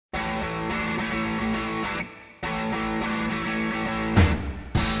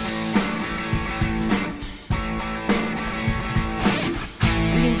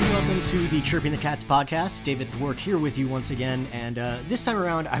to the Chirping the Cats podcast. David Dwork here with you once again, and this time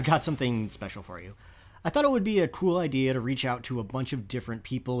around I've got something special for you. I thought it would be a cool idea to reach out to a bunch of different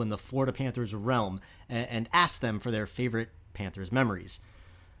people in the Florida Panthers realm and ask them for their favorite Panthers memories.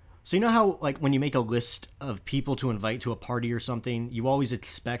 So you know how, like, when you make a list of people to invite to a party or something, you always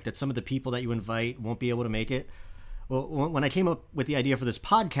expect that some of the people that you invite won't be able to make it? Well, when I came up with the idea for this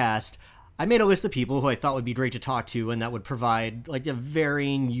podcast, I made a list of people who I thought would be great to talk to and that would provide like a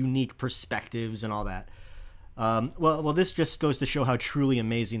varying, unique perspectives and all that. Well, this just goes to show how truly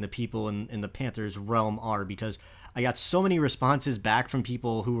amazing the people in the Panthers realm are, because I got so many responses back from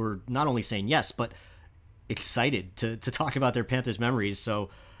people who were not only saying yes, but excited to talk about their Panthers memories. So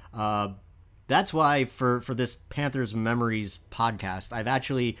that's why for this Panthers Memories podcast, I've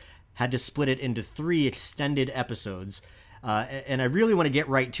actually had to split it into 3 extended episodes. And I really want to get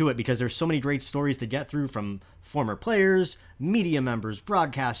right to it because there's so many great stories to get through from former players, media members,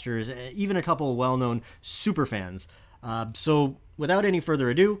 broadcasters, even a couple of well-known super fans. So without any further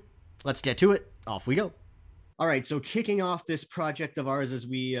ado, let's get to it. Off we go. All right, so kicking off this project of ours as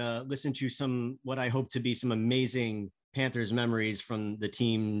we listen to some, what I hope to be some amazing Panthers memories from the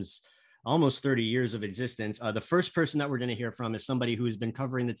team's almost 30 years of existence. The first person that we're going to hear from is somebody who has been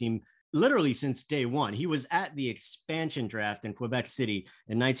covering the team literally since day one. He was at the expansion draft in Quebec City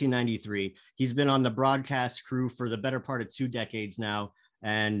in 1993. He's been on the broadcast crew for the better part of 2 decades now,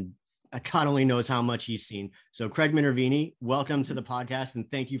 and God only knows how much he's seen. So Craig Minervini, welcome to the podcast, and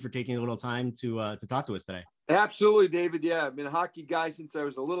thank you for taking a little time to talk to us today. Absolutely, David. Yeah, I've been a hockey guy since I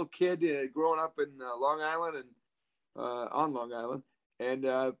was a little kid, growing up in Long Island and on Long Island, and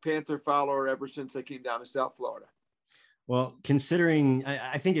Panther follower ever since I came down to South Florida. Well, considering,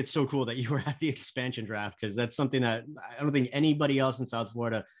 I think it's so cool that you were at the expansion draft, because that's something that I don't think anybody else in South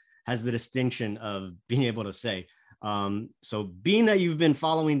Florida has the distinction of being able to say. So being that you've been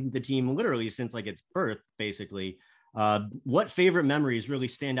following the team literally since like its birth, basically, what favorite memories really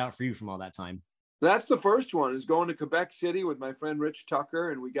stand out for you from all that time? That's the first one, is going to Quebec City with my friend Rich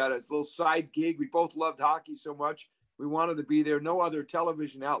Tucker, and we got a little side gig. We both loved hockey so much. We wanted to be there. No other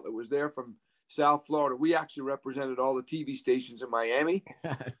television outlet was there from South Florida. We actually represented all the TV stations in Miami,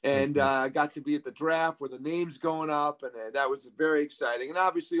 and got to be at the draft with the names going up, and that was very exciting. And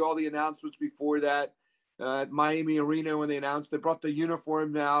obviously all the announcements before that at Miami Arena, when they announced, they brought the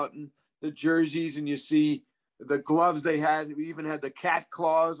uniforms out and the jerseys, and you see the gloves they had. We even had the cat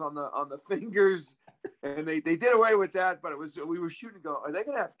claws on the fingers, and they did away with that. But we were shooting, go, are they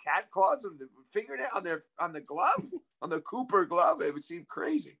going to have cat claws on the fingernail on the glove, on the Cooper glove? It would seem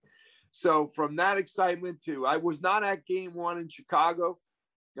crazy. So from that excitement to, I was not at game 1 in Chicago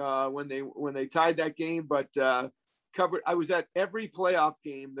when they tied that game, but I was at every playoff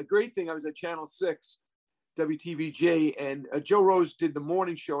game. The great thing, I was at Channel 6, WTVJ, and Joe Rose did the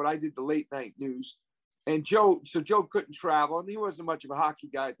morning show, and I did the late night news. And Joe couldn't travel, and he wasn't much of a hockey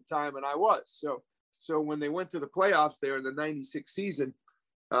guy at the time, and I was. So when they went to the playoffs there in the 96 season,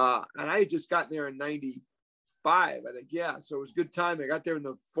 and I had just gotten there in 95, I think, yeah. So it was good time. I got there in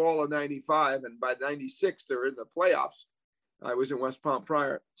the fall of 95, and by 96, they were in the playoffs. I was in West Palm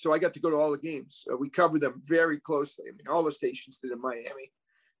prior. So I got to go to all the games. We covered them very closely. I mean, all the stations did in Miami.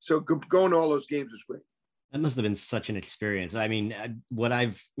 So going to all those games was great. That must have been such an experience. I mean, what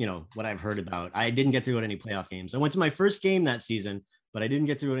I've heard about, I didn't get to go to any playoff games. I went to my first game that season, but I didn't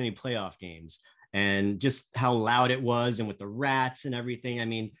get to go to any playoff games. And just how loud it was, and with the rats and everything. I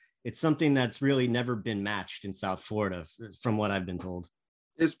mean, it's something that's really never been matched in South Florida, from what I've been told.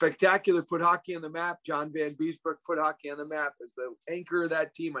 It's spectacular. Put hockey on the map. John Vanbiesbrouck put hockey on the map as the anchor of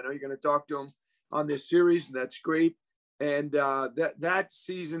that team. I know you're going to talk to him on this series, and that's great. And that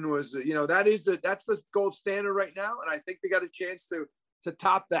season was, that's the gold standard right now. And I think they got a chance to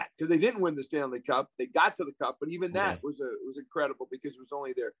top that, because they didn't win the Stanley Cup. They got to the Cup, but even that was incredible, because it was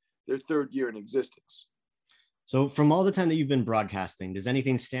only their 3rd year in existence. So from all the time that you've been broadcasting, does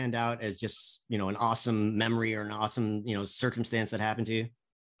anything stand out as just, an awesome memory or an awesome, circumstance that happened to you?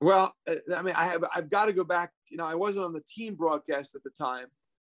 Well, I mean, I've got to go back. I wasn't on the team broadcast at the time,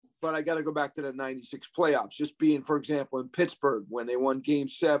 but I got to go back to the 96 playoffs, just being, for example, in Pittsburgh when they won game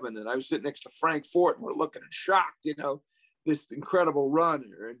 7, and I was sitting next to Frank Fort, and we're looking and shocked, this incredible run,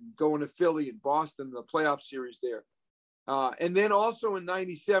 and going to Philly and Boston in the playoff series there. And then also in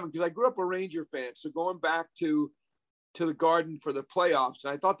 97, because I grew up a Ranger fan. So going back to the Garden for the playoffs,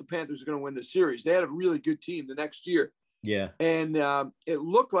 and I thought the Panthers were going to win the series. They had a really good team the next year. Yeah. And it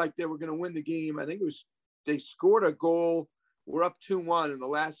looked like they were going to win the game. I think they scored a goal. We're up 2-1 in the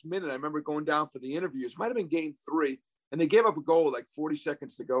last minute. I remember going down for the interviews. Might have been game 3. And they gave up a goal like 40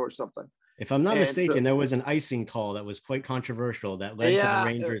 seconds to go or something. If I'm not And so, mistaken, there was an icing call that was quite controversial that led to the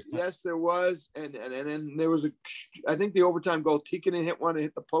Rangers. Yes, there was. And then there was I think the overtime goal, Tikkanen hit one and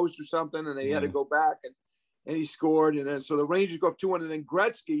hit the post or something, and they had to go back, and he scored. And then so the Rangers go up 2-1, and then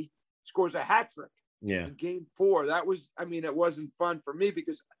Gretzky scores a hat trick in game 4. That was, I mean, it wasn't fun for me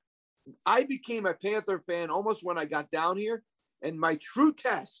because I became a Panther fan almost when I got down here. And my true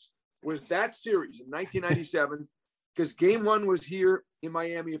test was that series in 1997, because game 1 was here in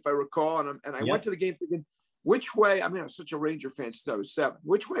Miami, if I recall. And I went to the game thinking, which way, I mean, I was such a Ranger fan since I was 7.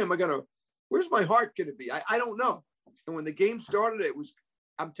 Which way am I going to, where's my heart going to be? I don't know. And when the game started, it was,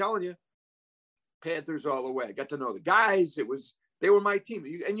 I'm telling you, Panthers all the way. I got to know the guys. They were my team.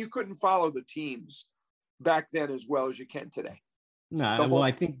 And you couldn't follow the teams back then as well as you can today. No, well,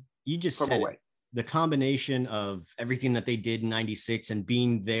 I think you just said it. The combination of everything that they did in 96 and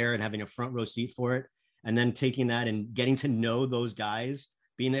being there and having a front row seat for it, and then taking that and getting to know those guys,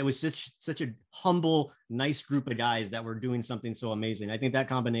 it was such a humble, nice group of guys that were doing something so amazing. I think that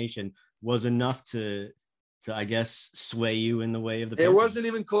combination was enough to I guess, sway you in the way of the Panthers. It wasn't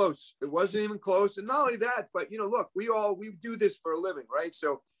even close. It wasn't even close. And not only that, but, look, we do this for a living, right?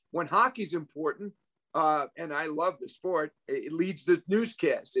 So when hockey's important, and I love the sport, it leads the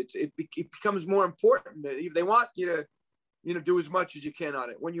newscast. It becomes more important. They want you to do as much as you can on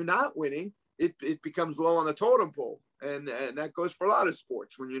it. When you're not winning, it becomes low on the totem pole. And that goes for a lot of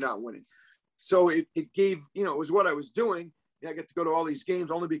sports when you're not winning. So it gave, it was what I was doing. I got to go to all these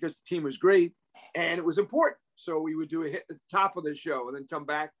games only because the team was great and it was important. So we would do a hit at the top of the show and then come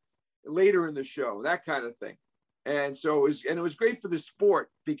back later in the show, that kind of thing. And so it was great for the sport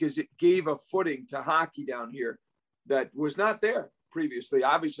because it gave a footing to hockey down here that was not there previously.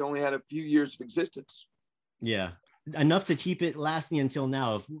 Obviously only had a few years of existence. Yeah. Enough to keep it lasting until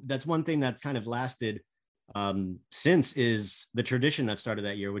now. If that's one thing that's kind of lasted since is the tradition that started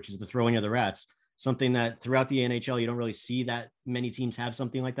that year, which is the throwing of the rats, something that throughout the NHL, you don't really see that many teams have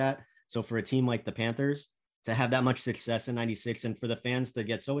something like that. So for a team like the Panthers to have that much success in 96 and for the fans to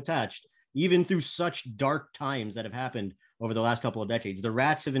get so attached, even through such dark times that have happened over the last couple of decades, the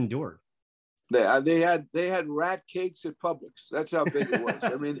Rats have endured. They had rat cakes at Publix. That's how big it was.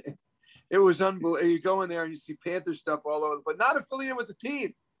 I mean, it was unbelievable. You go in there and you see Panther stuff all over, but not affiliated with the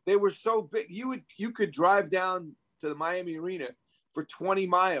team. They were so big. You could drive down to the Miami Arena for 20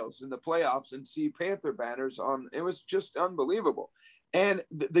 miles in the playoffs and see Panther banners on. It was just unbelievable. And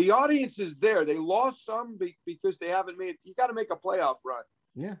the audience is there. They lost some because they haven't you got to make a playoff run.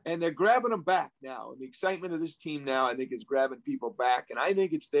 Yeah. And they're grabbing them back now. And the excitement of this team now, I think, is grabbing people back. And I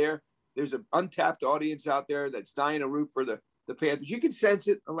think it's there. There's an untapped audience out there that's dying to root for the Panthers. You can sense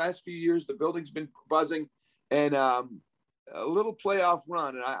it the last few years. The building's been buzzing. And a little playoff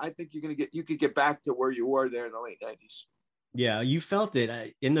run. And I think you could get back to where you were there in the late 90s. Yeah, you felt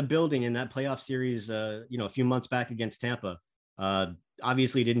it in the building in that playoff series, a few months back against Tampa.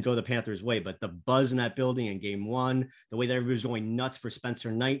 Obviously, it didn't go the Panthers' way, but the buzz in that building in game 1, the way that everybody was going nuts for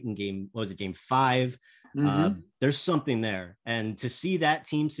Spencer Knight in game 5, there's something there. And to see that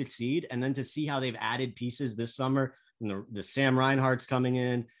team succeed and then to see how they've added pieces this summer, the Sam Reinhart's coming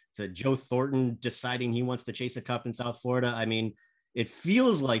in, to Joe Thornton deciding he wants to chase a cup in South Florida. I mean, it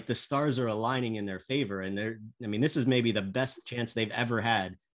feels like the stars are aligning in their favor. And this is maybe the best chance they've ever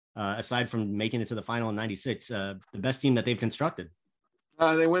had, aside from making it to the final in 96, the best team that they've constructed.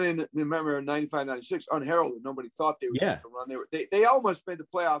 They went in, remember, in 95, 96, unheralded. Nobody thought they would make a run. They almost made the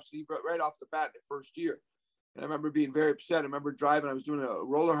playoffs right off the bat in their first year. And I remember being very upset. I remember driving. I was doing a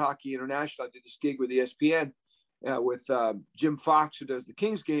roller hockey international. I did this gig with ESPN with Jim Fox, who does the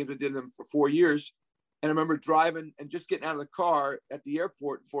Kings games. I did them for 4 years. And I remember driving and just getting out of the car at the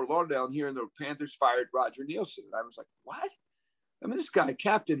airport in Fort Lauderdale and hearing the Panthers fired Roger Nielsen. And I was like, what? I mean, this guy,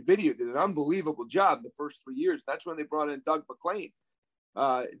 Captain Video, did an unbelievable job in the first 3 years. That's when they brought in Doug McClain.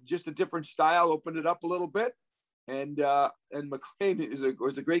 Just a different style, opened it up a little bit. And McClain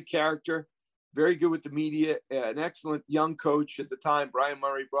was a great character, very good with the media, an excellent young coach at the time. Brian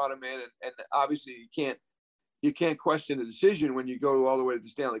Murray brought him in. And obviously you can't question the decision when you go all the way to the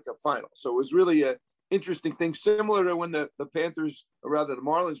Stanley Cup final. So it was really a interesting thing, similar to when the Panthers, or rather the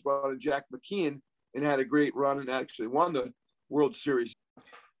Marlins, brought in Jack McKeon and had a great run and actually won the World Series.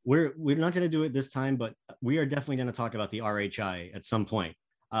 We're not going to do it this time, but we are definitely going to talk about the RHI at some point.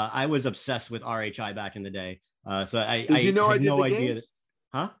 I was obsessed with RHI back in the day. So I had no idea.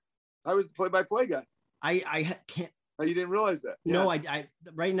 Huh? I was the play-by-play guy. I can't. Oh, you didn't realize that? Yeah. No, I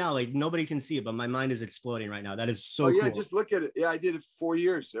right now, like, nobody can see it, but my mind is exploding right now. That is so cool. Just look at it. Yeah, I did it for 4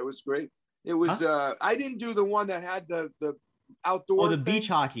 years. It was great. It was, I didn't do the one that had the outdoor. Oh, the beach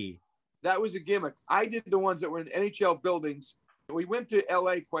hockey. That was a gimmick. I did the ones that were in NHL buildings We went to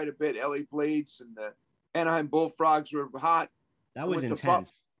LA quite a bit. LA Blades and the Anaheim Bullfrogs were hot. That was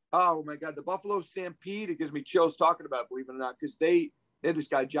intense. Oh my God, the Buffalo Stampede. It gives me chills talking about it, believe it or not, because they had this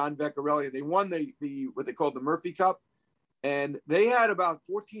guy John Vecchiarelli, and they won the what they called the Murphy Cup, and they had about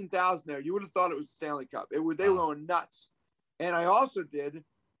 14,000 there. You would have thought it was the Stanley Cup. They were going nuts. And I also did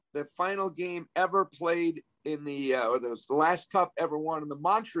the final game ever played in the last cup ever won in the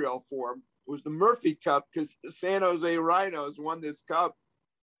Montreal Forum was the Murphy Cup, because the San Jose Rhinos won this cup.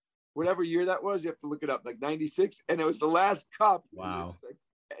 Whatever year that was, you have to look it up, like 96, and it was the last cup. Wow.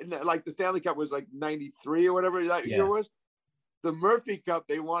 Like the Stanley Cup was like 93 or whatever that year was. The Murphy Cup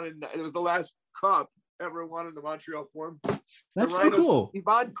they won, it was the last cup ever won in the Montreal Forum. That's so cool.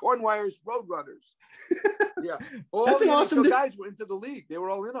 Yvonne Cornwire's Roadrunners. Yeah. All that's the an awesome guys went into the league. They were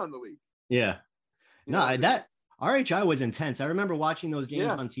all in on the league. Yeah. That RHI was intense. I remember watching those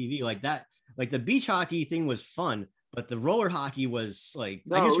games on TV like that. Like the beach hockey thing was fun, but the roller hockey was like,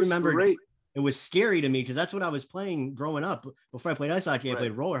 I just remember it was scary to me because that's what I was playing growing up. Before I played ice hockey, I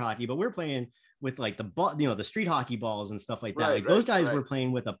played roller hockey, but we're playing with like the ball, the street hockey balls and stuff like that. Those guys were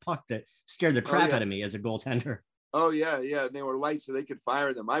playing with a puck that scared the crap out of me as a goaltender. Oh yeah. And they were light so they could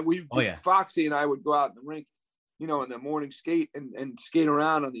fire them. Foxy and I would go out in the rink, in the morning skate and skate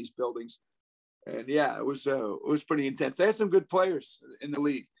around on these buildings. And yeah, it was pretty intense. They had some good players in the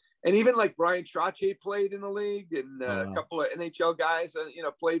league. And even like Brian Trottier played in the league, and a couple of NHL guys,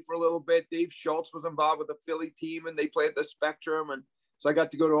 played for a little bit. Dave Schultz was involved with the Philly team, and they played at the Spectrum. And so I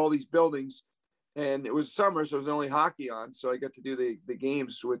got to go to all these buildings, and it was summer, so it was only hockey on. So I got to do the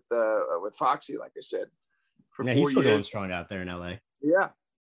games with Foxy, like I said, for 4 years. He's still going strong out there in LA. Yeah.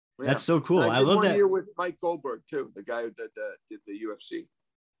 That's so cool. I love that. 1 year with Mike Goldberg too, the guy who did the UFC.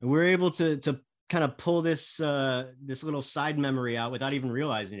 And we're able to kind of pull this little side memory out without even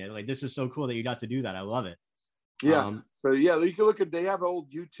realizing it. Like, this is so cool that you got to do that. I love it. Yeah. So yeah, you can look at, they have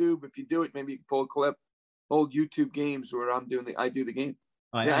old YouTube. If you do it, maybe you can pull a clip, old YouTube games where I do the game.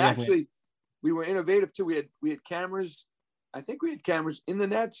 Actually, we were innovative too. We had cameras. I think we had cameras in the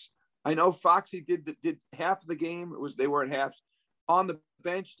nets. I know Foxy did half of the game. They weren't halves. On the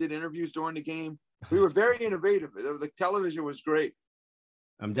bench, did interviews during the game. We were very innovative. The television was great.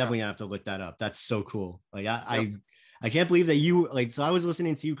 I'm definitely gonna have to look that up. That's so cool. Like I can't believe that you so I was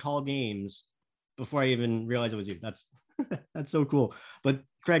listening to you call games before I even realized it was you. That's that's so cool. But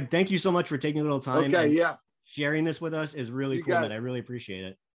Craig, thank you so much for taking a little time. Okay, sharing this with us is really cool, man. I really appreciate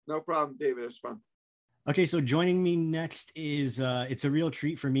it. No problem, David. It was fun. Okay, so joining me next is it's a real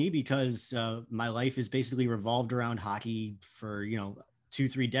treat for me because my life is basically revolved around hockey for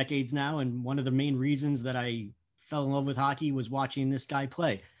 2-3 decades now, and one of the main reasons that I fell in love with hockey was watching this guy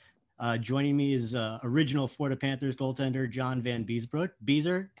play. Joining me is original Florida Panthers goaltender John Vanbiesbrouck.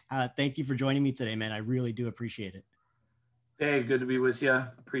 Beezer, thank you for joining me today, man. I really do appreciate it. Dave, good to be with you.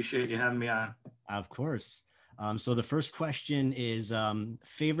 Appreciate you having me on. Of course. So the first question is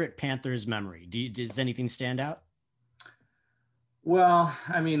favorite Panthers memory. Does anything stand out? Well,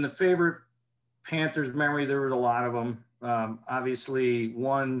 I mean, the favorite Panthers memory, there was a lot of them. Obviously,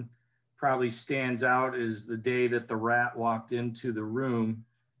 one probably stands out is the day that the rat walked into the room.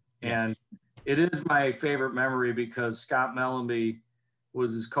 Yes. And it is my favorite memory because Scott Mellenby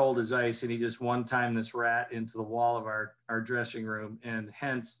was as cold as ice, and he just one-timed this rat into the wall of our dressing room, and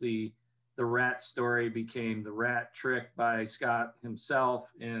hence the rat story became the rat trick by Scott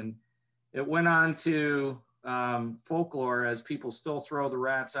himself. And it went on to folklore as people still throw the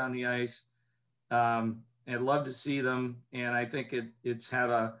rats on the ice. I'd love to see them. And I think it's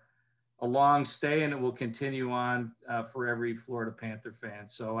had a long stay, and it will continue on for every Florida Panther fan.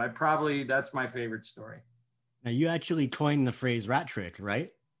 So that's my favorite story. Now, you actually coined the phrase rat trick,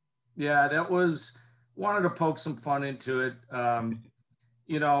 right? Yeah, wanted to poke some fun into it.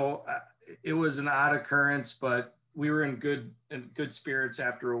 It was an odd occurrence, but we were in good spirits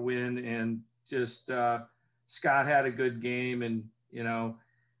after a win, and just Scott had a good game. And,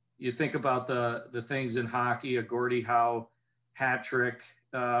 you think about the things in hockey, a Gordie Howe hat trick,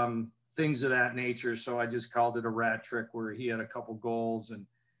 things of that nature. So I just called it a rat trick, where he had a couple goals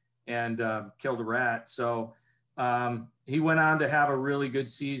and killed a rat. So he went on to have a really good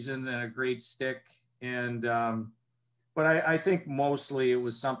season and a great stick. And but I think mostly it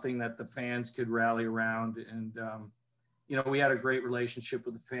was something that the fans could rally around. And, we had a great relationship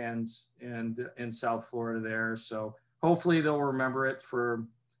with the fans and in South Florida there. So hopefully they'll remember it for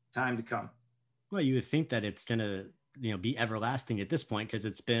time to come. Well, you would think that it's going to, be everlasting at this point, because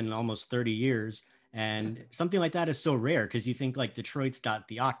it's been almost 30 years. And something like that is so rare, because you think like Detroit's got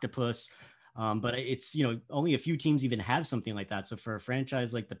the octopus, but it's, only a few teams even have something like that. So for a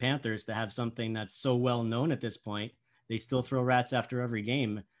franchise like the Panthers to have something that's so well known at this point they still throw rats after every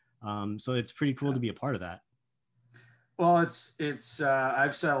game. So it's pretty cool to be a part of that. Well, I've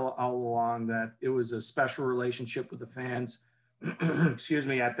said all along that it was a special relationship with the fans. Excuse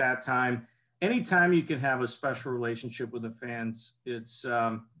me, at that time. Anytime you can have a special relationship with the fans,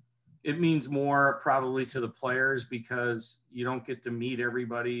 it means more probably to the players, because you don't get to meet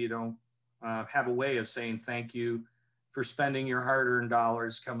everybody. You don't have a way of saying thank you for spending your hard-earned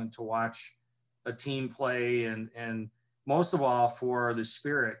dollars coming to watch a team play, and most of all for the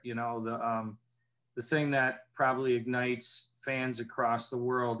spirit. The thing that probably ignites fans across the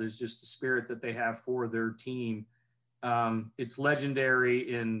world is just the spirit that they have for their team. It's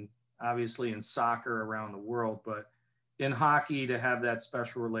legendary obviously in soccer around the world, but in hockey, to have that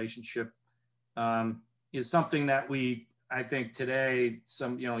special relationship is something that I think today,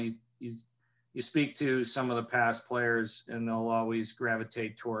 you speak to some of the past players and they'll always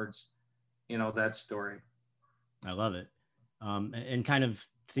gravitate towards, that story. I love it. And kind of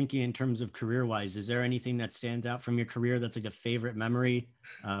thinking in terms of career-wise, is there anything that stands out from your career that's like a favorite memory?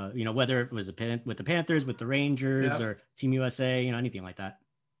 Whether it was with the Panthers, with the Rangers, or Team USA, anything like that.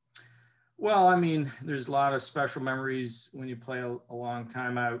 Well, I mean, there's a lot of special memories when you play a long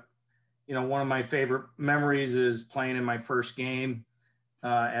time out. One of my favorite memories is playing in my first game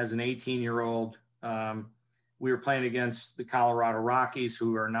as an 18-year-old. We were playing against the Colorado Rockies,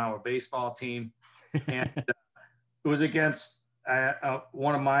 who are now a baseball team. And it was against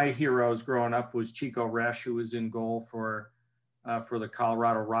one of my heroes growing up was Chico Resch, who was in goal for the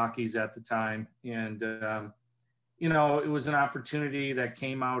Colorado Rockies at the time. And, it was an opportunity that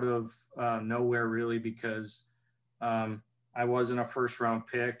came out of nowhere, really, because I wasn't a first-round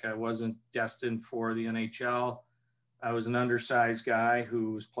pick. I wasn't destined for the NHL. I was an undersized guy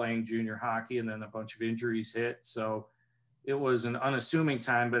who was playing junior hockey, and then a bunch of injuries hit. So it was an unassuming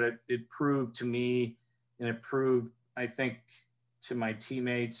time, but it proved to me, and it proved, I think, to my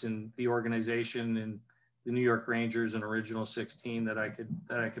teammates and the organization and the New York Rangers and Original 16 that I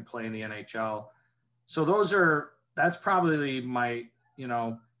could play in the NHL. So that's probably my,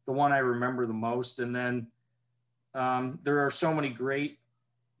 the one I remember the most. And then there are so many great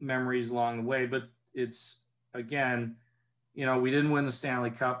memories along the way, but it's, again, we didn't win the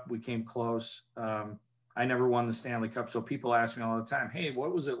Stanley Cup. We came close. I never won the Stanley Cup. So people ask me all the time, hey,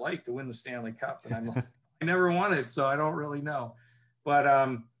 what was it like to win the Stanley Cup? And I'm like, I never won it, so I don't really know. But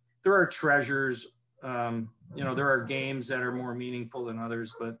there are treasures. There are games that are more meaningful than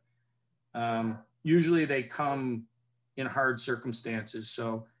others, but usually they come in hard circumstances.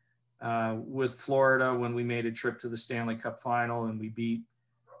 So with Florida, when we made a trip to the Stanley Cup final and we beat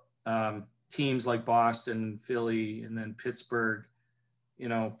teams like Boston, Philly, and then Pittsburgh,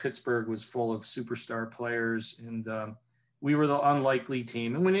 Pittsburgh was full of superstar players, and we were the unlikely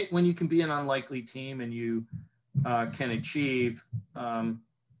team. And when you can be an unlikely team and you can achieve,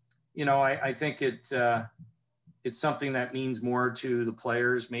 I think it's something that means more to the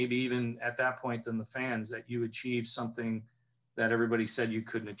players, maybe even at that point than the fans, that you achieve something that everybody said you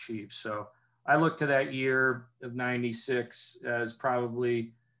couldn't achieve. So I look to that year of 96 as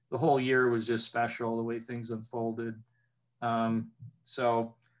probably the whole year was just special, the way things unfolded.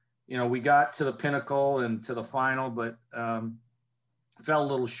 We got to the pinnacle and to the final, but fell a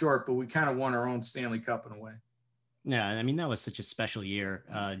little short, but we kind of won our own Stanley Cup in a way. Yeah, I mean, that was such a special year.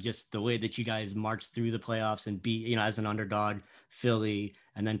 Just the way that you guys marched through the playoffs and beat, as an underdog, Philly,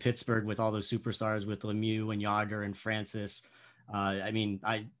 and then Pittsburgh with all those superstars with Lemieux and Yager and Francis.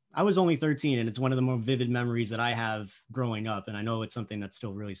 I was only 13, and it's one of the more vivid memories that I have growing up. And I know it's something that's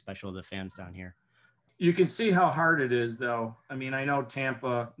still really special to the fans down here. You can see how hard it is, though. I mean, I know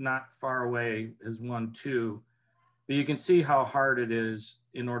Tampa, not far away, has won 2, but you can see how hard it is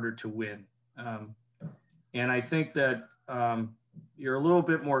in order to win. And I think that you're a little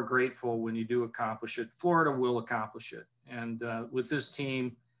bit more grateful when you do accomplish it. Florida will accomplish it. And with this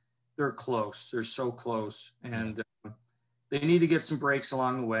team, they're close. They're so close. And they need to get some breaks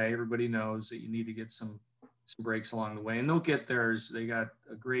along the way. Everybody knows that you need to get some breaks along the way. And they'll get theirs. They got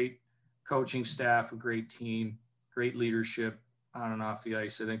a great coaching staff, a great team, great leadership on and off the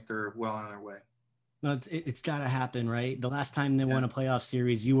ice. I think they're well on their way. No, it's got to happen, right? The last time they won a playoff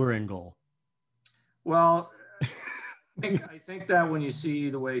series, you were in goal. Well, I think that when you see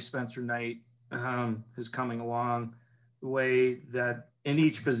the way Spencer Knight is coming along, the way that in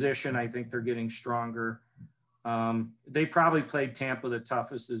each position, I think they're getting stronger. They probably played Tampa the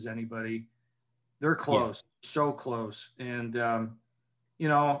toughest as anybody. They're close, so close. And,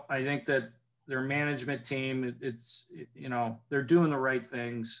 I think that their management team, they're doing the right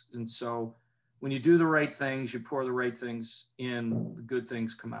things. And so when you do the right things, you pour the right things in, the good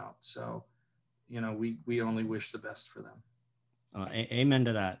things come out. So, we only wish the best for them. Amen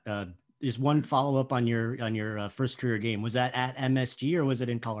to that. Just one follow-up on your first career game. Was that at MSG or was it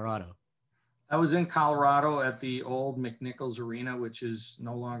in Colorado? I was in Colorado at the old McNichols Arena, which is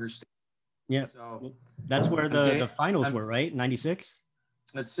no longer. Yeah. So that's where the finals were, right? 96.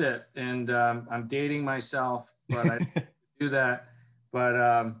 That's it. And I'm dating myself, but I do that.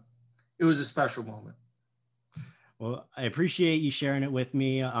 But it was a special moment. Well, I appreciate you sharing it with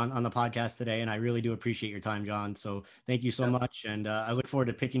me on the podcast today, and I really do appreciate your time, John. So thank you so much, and I look forward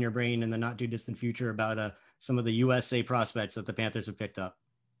to picking your brain in the not too distant future about some of the USA prospects that the Panthers have picked up.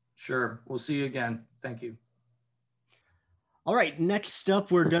 Sure. We'll see you again. Thank you. All right, next up,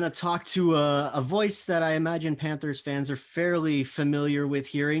 we're going to talk to a voice that I imagine Panthers fans are fairly familiar with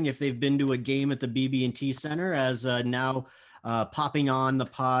hearing if they've been to a game at the BB&T Center, as now popping on the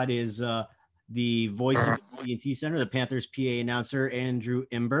pod is the voice of the BB&T Center, the Panthers PA announcer, Andrew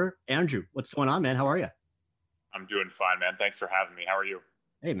Imber. Andrew, what's going on, man? How are you? I'm doing fine, man. Thanks for having me. How are you?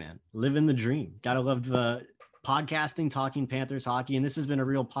 Hey, man, living the dream. Gotta love podcasting, talking Panthers hockey, and this has been a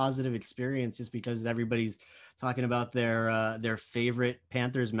real positive experience just because everybody's talking about their favorite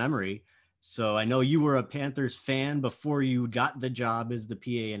Panthers memory. So I know you were a Panthers fan before you got the job as the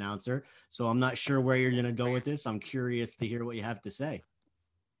PA announcer. So I'm not sure where you're going to go with this. I'm curious to hear what you have to say.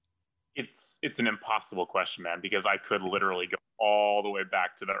 It's an impossible question, man, because I could literally go all the way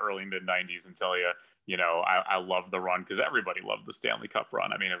back to the early mid-90s and tell you, I love the run because everybody loved the Stanley Cup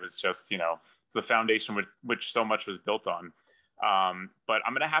run. I mean, it was just, it's the foundation with which so much was built on. But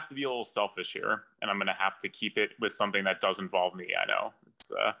I'm going to have to be a little selfish here, and I'm going to have to keep it with something that does involve me. I know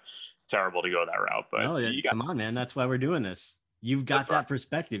it's terrible to go that route, but no, come on, man. That's why we're doing this. You've got that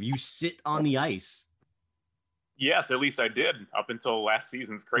perspective. You sit on the ice. Yes, at least I did up until last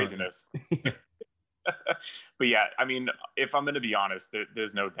season's craziness. But yeah, I mean, if I'm going to be honest,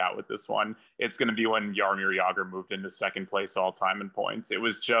 there's no doubt with this one. It's going to be when Jaromir Jagr moved into second place all time in points. It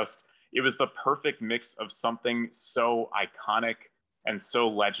was the perfect mix of something so iconic and so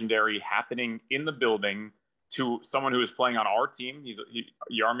legendary happening in the building to someone who is playing on our team.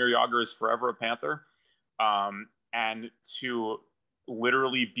 Jaromir Jagr is forever a Panther. And to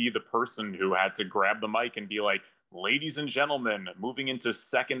literally be the person who had to grab the mic and be like, ladies and gentlemen, moving into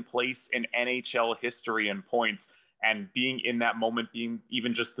second place in NHL history in points, and being in that moment, being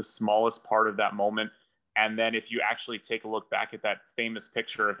even just the smallest part of that moment. And then if you actually take a look back at that famous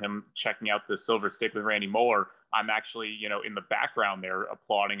picture of him checking out the silver stick with Randy Moller, I'm actually, in the background there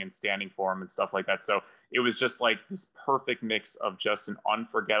applauding and standing for him and stuff like that. So it was just like this perfect mix of just an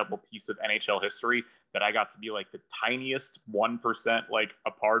unforgettable piece of NHL history that I got to be like the tiniest 1% like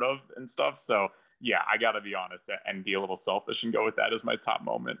a part of and stuff. So yeah, I got to be honest and be a little selfish and go with that as my top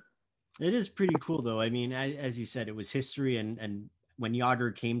moment. It is pretty cool though. I mean, as you said, it was history, and when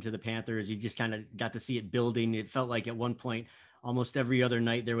Jagr came to the Panthers, you just kind of got to see it building. It felt like at one point, almost every other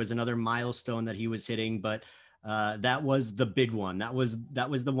night, there was another milestone that he was hitting, but that was the big one. That was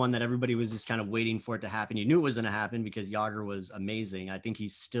the one that everybody was just kind of waiting for it to happen. You knew it was going to happen because Jagr was amazing. I think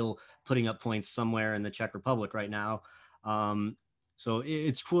he's still putting up points somewhere in the Czech Republic right now. So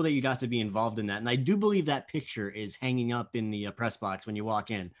it's cool that you got to be involved in that. And I do believe that picture is hanging up in the press box when you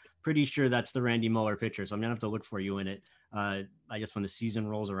walk in. Pretty sure that's the Randy Moller picture. So I'm going to have to look for you in it. I guess when the season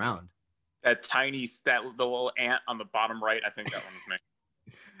rolls around. The little ant on the bottom right, I think that one was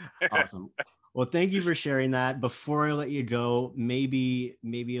me. Awesome. Well, thank you for sharing that. Before I let you go, maybe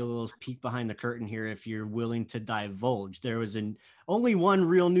a little peek behind the curtain here, if you're willing to divulge. There was only one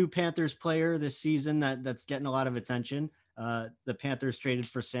real new Panthers player this season that's getting a lot of attention. The Panthers traded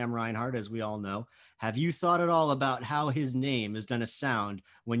for Sam Reinhart, as we all know. Have you thought at all about how his name is going to sound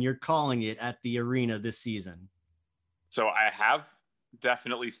when you're calling it at the arena this season? So I have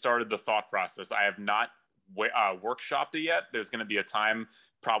definitely started the thought process. I have not workshopped it yet. There's going to be a time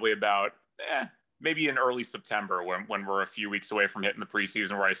probably about maybe in early September when we're a few weeks away from hitting the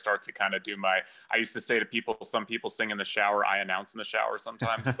preseason, where I start to kind of do I used to say to people, some people sing in the shower, I announce in the shower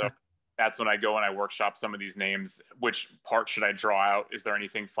sometimes. So that's when I go and I workshop some of these names. Which part should I draw out? Is there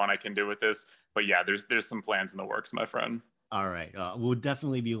anything fun I can do with this? But yeah, there's some plans in the works, my friend. All right. We'll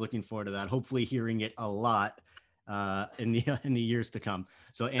definitely be looking forward to that. Hopefully hearing it a lot in the years to come.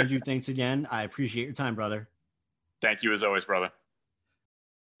 So Andrew, thanks again. I appreciate your time, brother. Thank you as always, brother.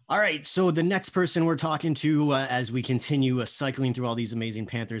 All right. So the next person we're talking to as we continue cycling through all these amazing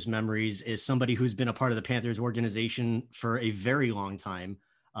Panthers memories is somebody who's been a part of the Panthers organization for a very long time.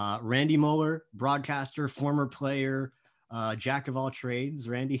 Randy Moller, broadcaster, former player, jack of all trades.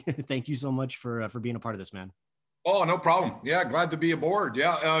 Randy, thank you so much for being a part of this, man. Oh, no problem. Yeah, glad to be aboard.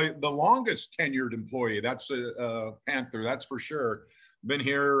 Yeah, the longest tenured employee. That's a Panther, that's for sure. been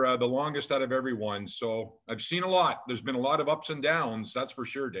here the longest out of everyone. So I've seen a lot. There's been a lot of ups and downs. That's for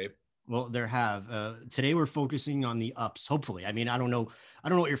sure, Dave. Well, there have. Today we're focusing on the ups, hopefully. I mean, I don't know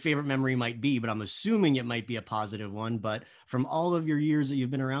what your favorite memory might be, but I'm assuming it might be a positive one. But from all of your years that you've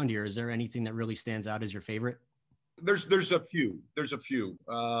been around here, is there anything that really stands out as your favorite? There's a few.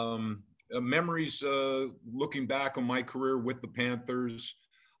 Memories looking back on my career with the Panthers.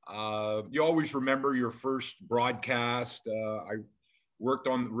 You always remember your first broadcast. I worked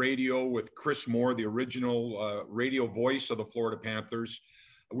on the radio with Chris Moore, the original radio voice of the Florida Panthers.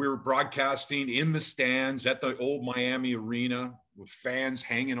 We were broadcasting in the stands at the old Miami Arena with fans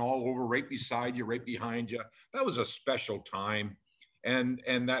hanging all over, right beside you, right behind you. That was a special time. And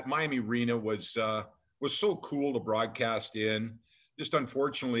that Miami Arena was so cool to broadcast in. Just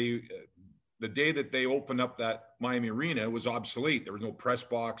unfortunately, the day that they opened up that Miami Arena was obsolete. There were no press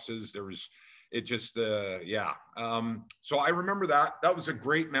boxes. So I remember that. That was a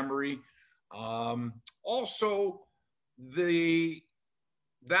great memory. Also,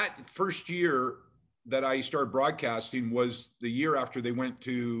 that first year that I started broadcasting was the year after they went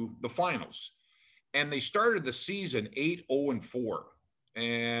to the finals. And they started the season 8-0-4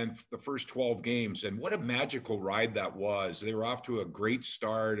 and the first 12 games. And what a magical ride that was. They were off to a great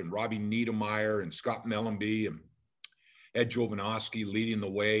start, and Robbie Niedermeyer and Scott Mellenby and Ed Jovanovski leading the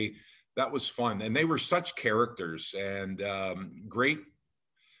way. That was fun. And they were such characters and great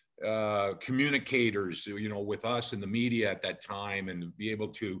communicators, with us in the media at that time, and be able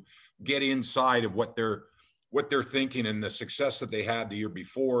to get inside of what they're thinking and the success that they had the year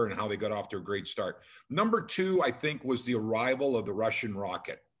before and how they got off to a great start. Number 2, I think, was the arrival of the Russian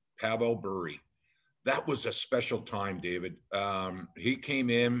Rocket, Pavel Bure. That was a special time, David. He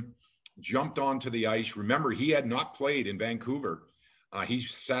came in, jumped onto the ice. Remember, he had not played in Vancouver. He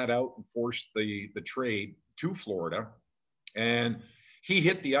sat out and forced the trade to Florida, and he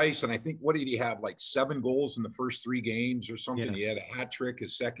hit the ice, and I think, what did he have, like 7 goals in the first 3 games or something? Yeah. He had a hat trick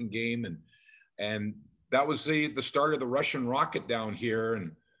his second game, and that was the start of the Russian Rocket down here.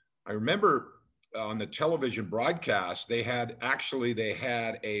 And I remember on the television broadcast, they had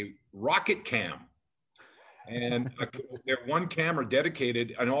a rocket cam, and there one camera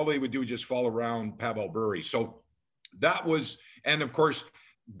dedicated, and all they would do was just follow around Pavel Bure. So that was, and of course,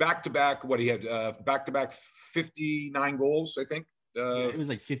 back-to-back, what he had, back-to-back 59 goals, I think. It was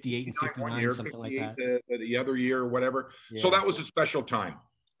like 58 and 59, year, something like that. The other year or whatever. Yeah. So that was a special time.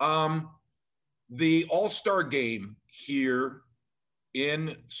 The All-Star game here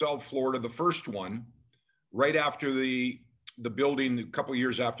in South Florida, the first one, right after the building, a couple of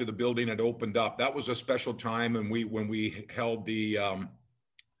years after the building had opened up, that was a special time. And when we held the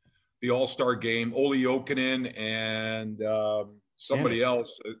All-Star game, Olli Jokinen and somebody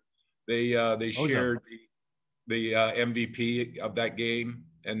else, they shared the MVP of that game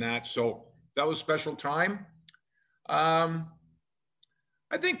and that. So that was a special time.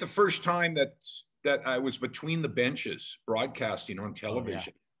 I think the first time that I was between the benches broadcasting on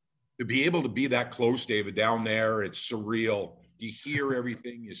television, to be able to be that close, David, down there, it's surreal. You hear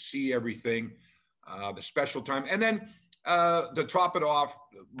everything, you see everything, the special time. And then to top it off,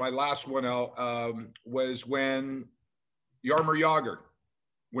 my last one out was when Jaromir Jagr,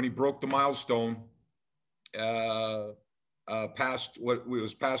 when he broke the milestone, past what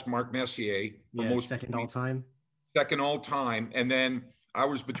was past Mark Messier for most second all time. And then I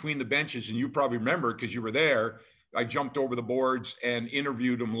was between the benches, and you probably remember because you were there. I jumped over the boards and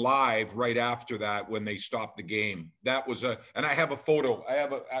interviewed him live right after that when they stopped the game. That was and I have a photo. I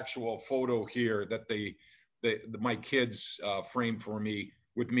have an actual photo here that my kids framed for me,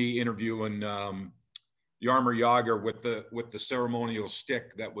 with me interviewing Jaromir Jagr with the ceremonial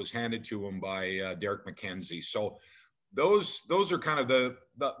stick that was handed to him by Derek McKenzie. So those are kind of the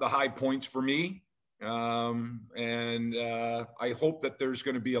high points for me. And I hope that there's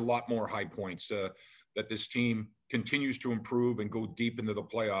going to be a lot more high points, that this team continues to improve and go deep into the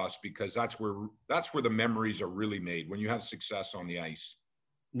playoffs, because that's where the memories are really made, when you have success on the ice.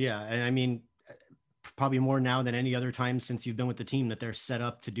 Yeah. And I mean, probably more now than any other time since you've been with the team, that they're set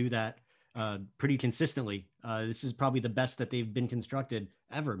up to do that pretty consistently. This is probably the best that they've been constructed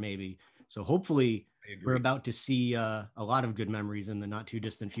ever, maybe. So hopefully we're about to see a lot of good memories in the not too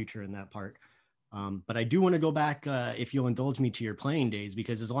distant future in that part. But I do want to go back, if you'll indulge me, to your playing days,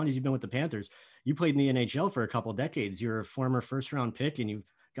 because as long as you've been with the Panthers, you played in the NHL for a couple decades. You're a former first-round pick, and you've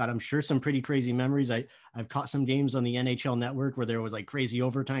got, I'm sure, some pretty crazy memories. I've caught some games on the NHL Network where there was like crazy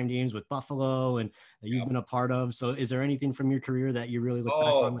overtime games with Buffalo, and that you've been a part of. So is there anything from your career that you really look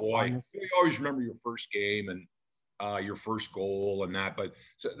back on? Oh boy, you always remember your first game. And your first goal and that. But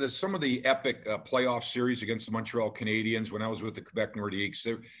there's some of the epic playoff series against the Montreal Canadiens when I was with the Quebec Nordiques.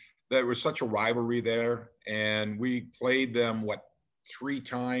 There was such a rivalry there, and we played them 3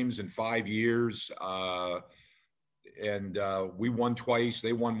 times in 5 years, and we won twice,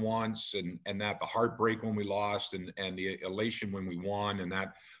 they won once, and that the heartbreak when we lost, and the elation when we won, and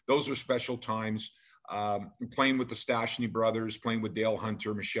that those are special times. Playing with the Stachny brothers, playing with Dale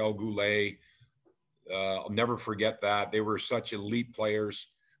Hunter, Michel Goulet, I'll never forget that. They were such elite players.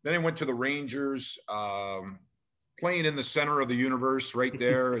 Then I went to the Rangers, playing in the center of the universe right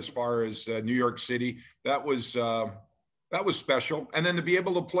there as far as New York City. That was special. And then to be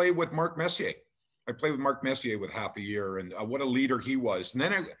able to play with Mark Messier. I played with Mark Messier with half a year, and what a leader he was. And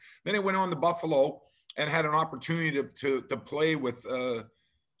then I went on to Buffalo and had an opportunity to play with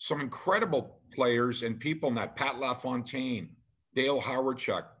some incredible players and people in that. Pat LaFontaine, Dale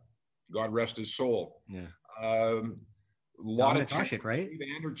Howardchuk, God rest his soul. Yeah. Lot Dominic of Hasek, right?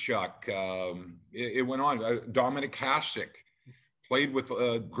 Vanderchuk. It went on. Dominic Hasek played with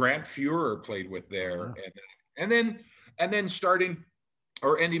Grant Fuhrer played with there, and then starting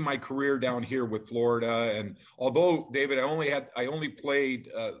or ending my career down here with Florida. And although David, I only played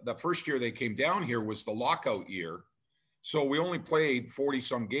the first year they came down here was the lockout year, so we only played 40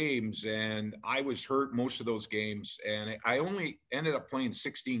 some games, and I was hurt most of those games, and I only ended up playing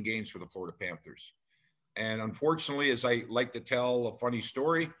 16 games for the Florida Panthers. And unfortunately, as I like to tell a funny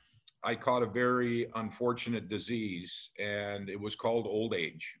story, I caught a very unfortunate disease, and it was called old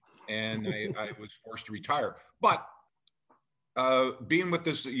age. And I was forced to retire. But being with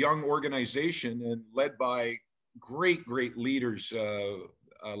this young organization and led by great leaders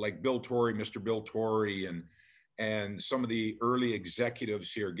like Bill Torrey, Mr. Bill Torrey, and some of the early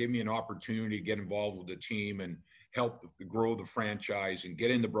executives here gave me an opportunity to get involved with the team and help grow the franchise and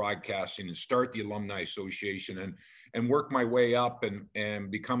get into broadcasting and start the Alumni Association and work my way up and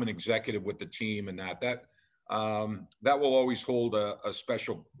become an executive with the team. And that will always hold a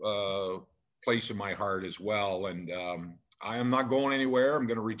special place in my heart as well. And I am not going anywhere. I'm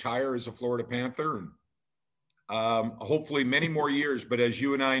going to retire as a Florida Panther, and hopefully many more years. But as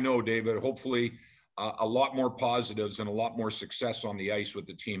you and I know, David, hopefully a lot more positives and a lot more success on the ice with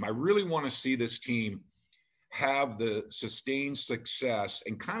the team. I really want to see this team have the sustained success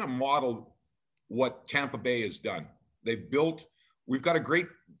and kind of model what Tampa Bay has done. We've got a great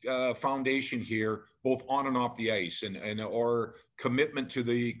foundation here, both on and off the ice, and our commitment to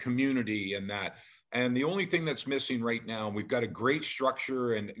the community and that. And the only thing that's missing right now, we've got a great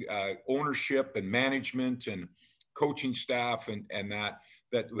structure and ownership and management and coaching staff and that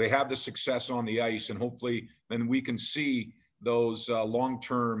they have the success on the ice, and hopefully then we can see those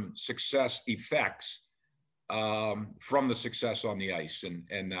long-term success effects from the success on the ice,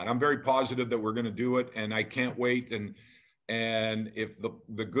 and that I'm very positive that we're going to do it, and I can't wait. And if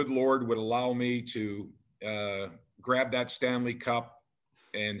the good Lord would allow me to grab that Stanley Cup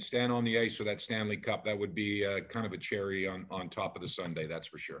and stand on the ice with that Stanley Cup, that would be kind of a cherry on top of the sundae. That's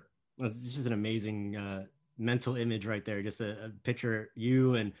for sure. Well, this is an amazing mental image right there. Just a picture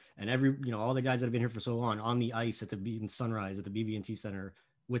you and every, all the guys that have been here for so long on the ice at the Sunrise at the BB&T Center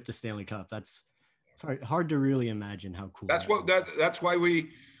with the Stanley Cup. It's hard to really imagine how cool. That's why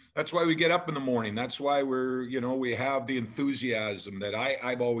we get up in the morning. That's why we have the enthusiasm that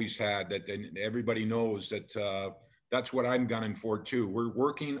I've always had, that and everybody knows that that's what I'm gunning for too. We're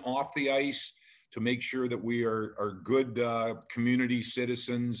working off the ice to make sure that we are good community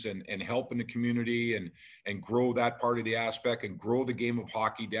citizens and helping the community and grow that part of the aspect and grow the game of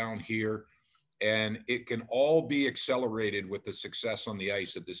hockey down here. And it can all be accelerated with the success on the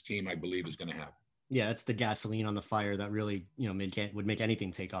ice that this team, I believe, is going to have. Yeah, it's the gasoline on the fire that really, would make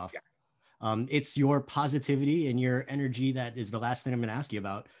anything take off. Yeah. It's your positivity and your energy that is the last thing I'm going to ask you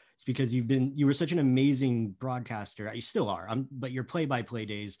about. It's because you were such an amazing broadcaster. You still are, but your play-by-play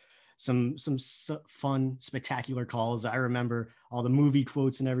days, some fun, spectacular calls. I remember all the movie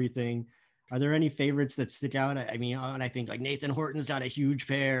quotes and everything. Are there any favorites that stick out? I mean, and I think like Nathan Horton's got a huge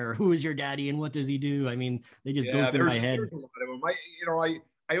pair, or who is your daddy and what does he do? I mean, they just go through my head. There's a lot of them.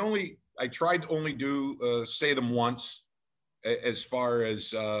 I tried to only say them once, as far as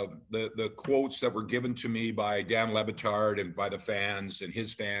the quotes that were given to me by Dan Le Batard and by the fans and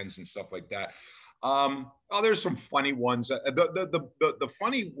his fans and stuff like that. There's some funny ones. The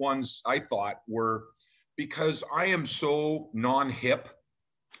funny ones I thought were, because I am so non-hip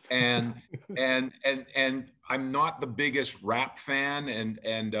and I'm not the biggest rap fan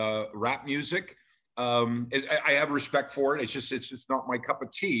and rap music. I have respect for it. It's just not my cup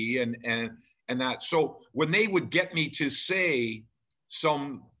of tea and that. So when they would get me to say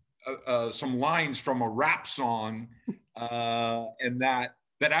some some lines from a rap song, and that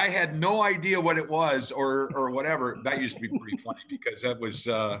I had no idea what it was or whatever. That used to be pretty funny because that was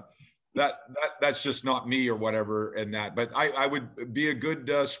that's just not me or whatever. And that, but I would be a good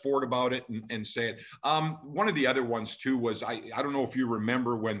sport about it and say it. One of the other ones too was I don't know if you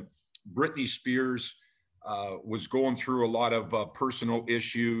remember when Britney Spears was going through a lot of personal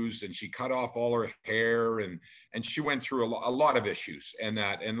issues, and she cut off all her hair, and she went through a lot of issues, and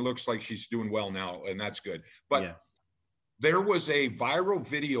it looks like she's doing well now, and that's good. But there was a viral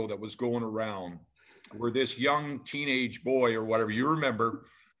video that was going around where this young teenage boy or whatever, you remember,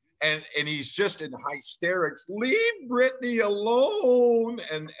 and he's just in hysterics, leave Britney alone,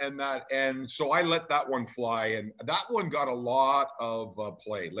 and so I let that one fly, and that one got a lot of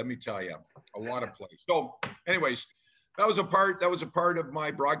play. Let me tell you, a lot of play. So, anyways, that was a part of my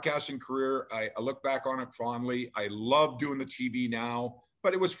broadcasting career. I look back on it fondly. I love doing the TV now,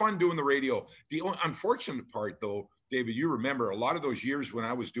 but it was fun doing the radio. The unfortunate part, though, David, you remember a lot of those years when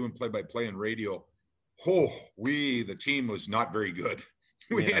I was doing play-by-play and radio. The team was not very good.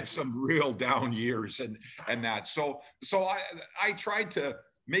 We had some real down years and that. So I tried to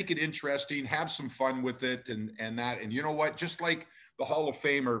make it interesting, have some fun with it and that. And you know what? Just like the Hall of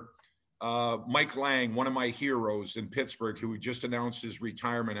Famer, Mike Lang, one of my heroes in Pittsburgh, who just announced his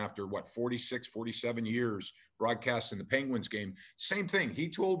retirement after 47 years broadcasting the Penguins game. Same thing. He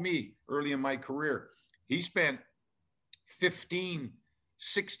told me early in my career, he spent 16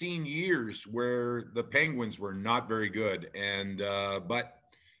 years where the Penguins were not very good. But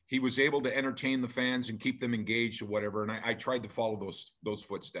he was able to entertain the fans and keep them engaged or whatever. And I tried to follow those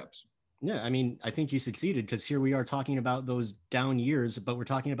footsteps. Yeah, I mean, I think you succeeded, because here we are talking about those down years, but we're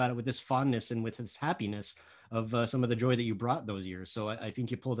talking about it with this fondness and with this happiness of some of the joy that you brought those years. So I think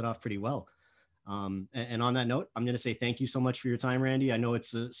you pulled it off pretty well. And on that note, I'm going to say thank you so much for your time, Randy. I know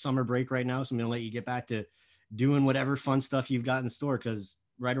it's a summer break right now, so I'm going to let you get back to doing whatever fun stuff you've got in store, because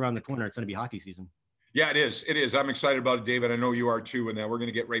right around the corner, it's going to be hockey season. Yeah, it is. I'm excited about it, David. I know you are too. And we're going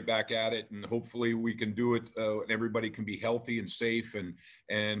to get right back at it. And hopefully we can do it and everybody can be healthy and safe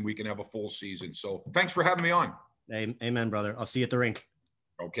and we can have a full season. So thanks for having me on. Amen, brother. I'll see you at the rink.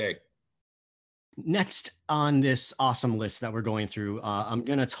 Okay. Next on this awesome list that we're going through, I'm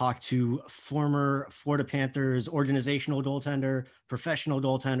going to talk to former Florida Panthers organizational goaltender, professional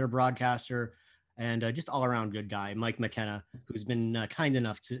goaltender, broadcaster, and just all around good guy, Mike McKenna, who's been kind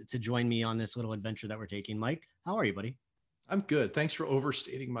enough to join me on this little adventure that we're taking. Mike, how are you, buddy? I'm good. Thanks for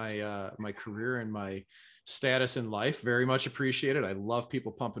overstating my my career and my status in life. Very much appreciated. I love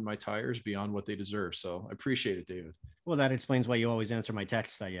people pumping my tires beyond what they deserve. So I appreciate it, David. Well, that explains why you always answer my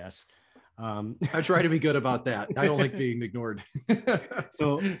texts, I guess. I try to be good about that. I don't like being ignored.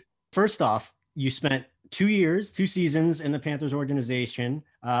 So first off, you spent 2 seasons in the Panthers organization.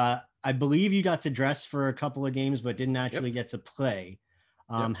 I believe you got to dress for a couple of games, but didn't actually get to play.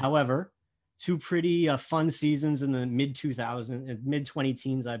 However, two pretty fun seasons in the mid 20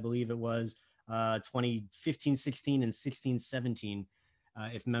 teens, I believe it was 2015-16 and 16-17,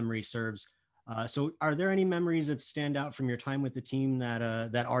 if memory serves. So are there any memories that stand out from your time with the team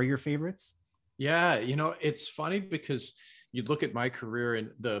that are your favorites? Yeah, it's funny because you'd look at my career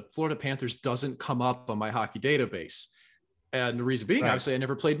and the Florida Panthers doesn't come up on my hockey database. And the reason being, obviously, I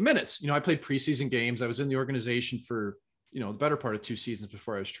never played minutes. I played preseason games. I was in the organization for, the better part of 2 seasons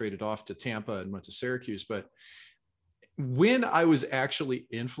before I was traded off to Tampa and went to Syracuse. But when I was actually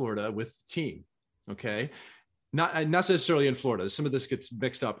in Florida with the team, okay, not necessarily in Florida. Some of this gets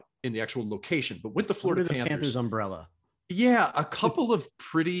mixed up in the actual location, but with the Florida Panthers umbrella. Yeah, a couple of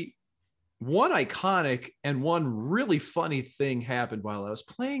one iconic and one really funny thing happened while I was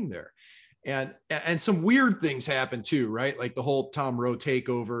playing there. And some weird things happened too, right? Like the whole Tom Rowe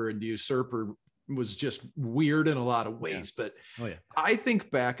takeover and the usurper was just weird in a lot of ways. Yeah. But I think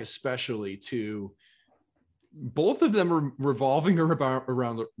back especially to both of them revolving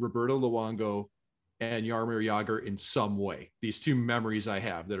around Roberto Luongo and Jaromir Jagr in some way. These two memories I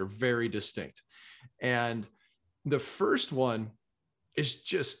have that are very distinct. And the first one is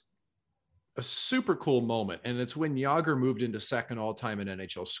just a super cool moment. And it's when Jagr moved into second all-time in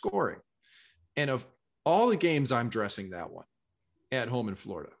NHL scoring. And of all the games, I'm dressing that one at home in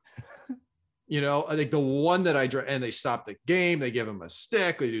Florida. I think the one that and they stop the game, they give him a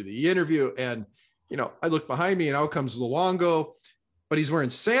stick, they do the interview. And, I look behind me and out comes Luongo, but he's wearing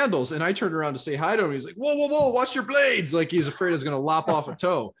sandals. And I turned around to say hi to him. He's like, whoa, watch your blades. Like he's afraid he's going to lop off a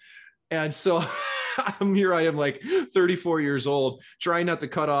toe. And so here I am like 34 years old, trying not to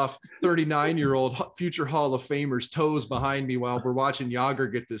cut off 39-year-old future Hall of Famers' toes behind me while we're watching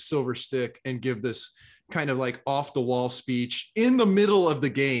Jágr get this silver stick and give this kind of like off the wall speech in the middle of the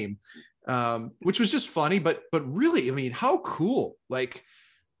game, which was just funny, but really, I mean, how cool, like,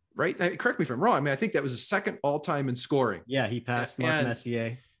 right? Correct me if I'm wrong. I mean, I think that was the second all-time in scoring. Yeah, he passed Mark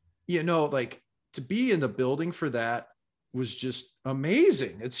Messier. You know, like, to be in the building for that was just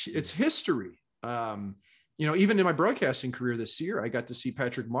amazing. It's history. You know, even in my broadcasting career this year, I got to see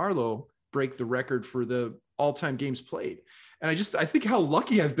Patrick Marleau break the record for the all-time games played. And I think how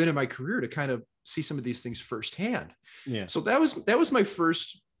lucky I've been in my career to kind of see some of these things firsthand. Yeah. So that was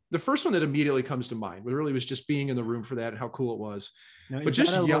the first one that immediately comes to mind. It really was just being in the room for that and how cool it was. Now, is that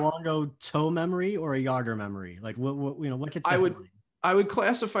a Luongo toe memory or a Jágr memory? Like what gets that I would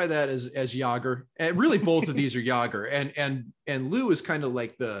classify that as Jágr, and really both of these are Jágr, and Lou is kind of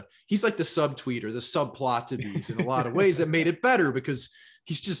like he's like the subtweet or the subplot to these in a lot of ways that made it better, because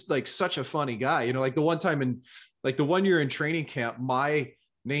he's just like such a funny guy. You know, like the one year in training camp, my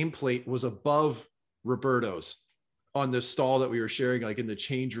nameplate was above Roberto's on the stall that we were sharing, like in the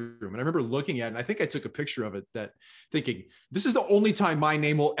change room. And I remember looking at it, and I think I took a picture of it, that thinking, this is the only time my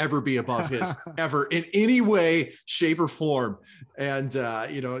name will ever be above his ever in any way, shape or form. And,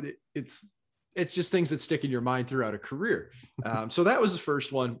 you know, it's just things that stick in your mind throughout a career. So that was the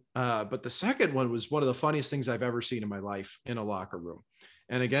first one. But the second one was one of the funniest things I've ever seen in my life in a locker room.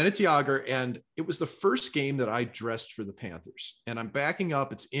 And again, it's Jágr. And it was the first game that I dressed for the Panthers, and I'm backing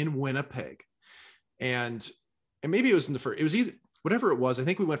up. It's in Winnipeg. And maybe it was in the first, it was either, whatever it was, I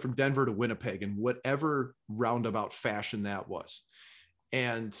think we went from Denver to Winnipeg in whatever roundabout fashion that was.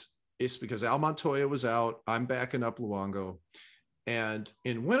 And it's because Al Montoya was out. I'm backing up Luongo. And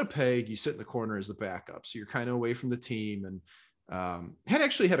in Winnipeg, you sit in the corner as the backup. So you're kind of away from the team. And had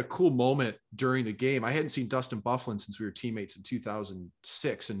actually had a cool moment during the game. I hadn't seen Dustin Byfuglien since we were teammates in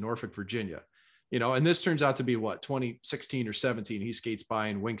 2006 in Norfolk, Virginia. You know, and this turns out to be 2016 or 17. He skates by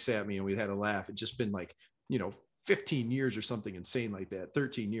and winks at me, and we had a laugh. It's just been like, 15 years or something insane like that,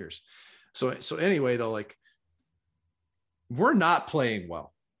 13 years. So anyway, though, like, we're not playing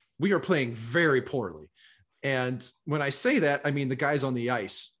well. We are playing very poorly. And when I say that, I mean, the guys on the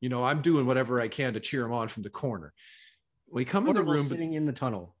ice, I'm doing whatever I can to cheer them on from the corner. We come in the room, sitting in the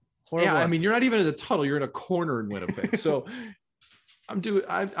tunnel. Horrible. Yeah. I mean, you're not even in the tunnel. You're in a corner in Winnipeg. So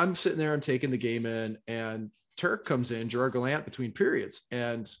I'm sitting there, I'm taking the game in, and Turk comes in, Gerard Gallant, between periods.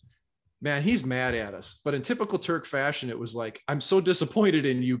 And man, he's mad at us. But in typical Turk fashion, it was like, I'm so disappointed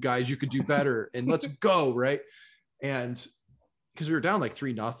in you guys. You could do better, and let's go. Right. And because we were down like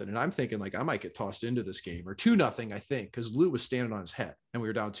 3-0, and I'm thinking like, I might get tossed into this game, or 2-0, I think, because Lou was standing on his head and we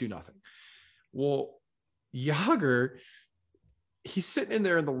were down 2-0. Well, Jágr, he's sitting in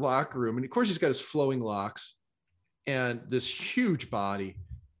there in the locker room, and of course he's got his flowing locks and this huge body,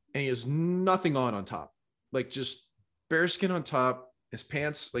 and he has nothing on top, like just bare skin on top. His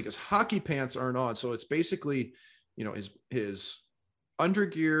pants, like his hockey pants, aren't on. So it's basically, his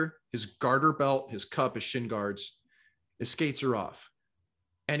undergear, his garter belt, his cup, his shin guards, his skates are off.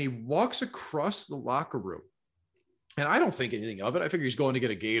 And he walks across the locker room. And I don't think anything of it. I figure he's going to get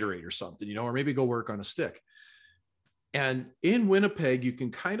a Gatorade or something, or maybe go work on a stick. And in Winnipeg, you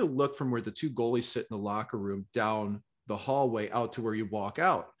can kind of look from where the two goalies sit in the locker room down the hallway out to where you walk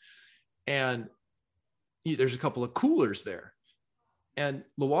out. And there's a couple of coolers there. And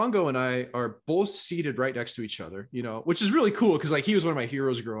Luongo and I are both seated right next to each other, which is really cool, because like he was one of my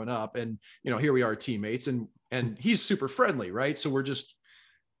heroes growing up, and here we are, teammates, and he's super friendly, right? So we're just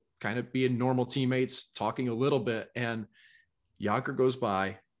kind of being normal teammates, talking a little bit, and Jágr goes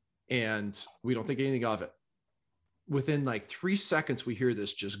by, and we don't think anything of it. Within like 3 seconds, we hear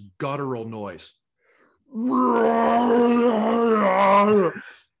this just guttural noise,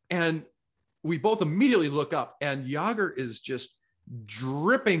 and we both immediately look up, and Jágr is just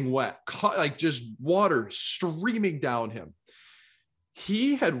dripping wet, like just water streaming down him.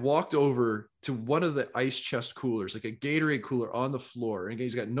 He had walked over to one of the ice chest coolers, like a Gatorade cooler, on the floor, and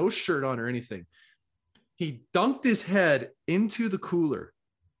he's got no shirt on or anything. He dunked his head into the cooler,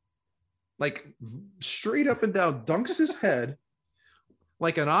 like straight up and down, dunks his head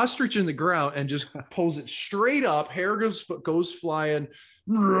like an ostrich in the ground, and just pulls it straight up. Hair goes flying,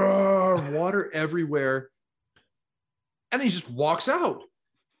 water everywhere. And then he just walks out.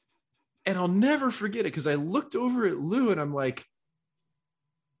 And I'll never forget it, because I looked over at Lou, and I'm like,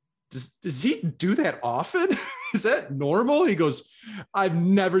 does he do that often? Is that normal? He goes, I've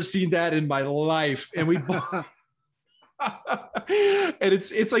never seen that in my life. And we and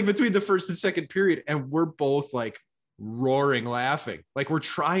it's like between the first and second period, and we're both like roaring laughing. Like we're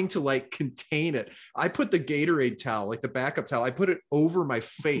trying to like contain it. I put the Gatorade towel, like the backup towel, I put it over my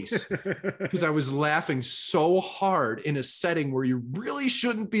face because I was laughing so hard in a setting where you really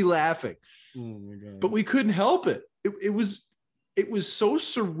shouldn't be laughing. Oh my God. But we couldn't help it. It was so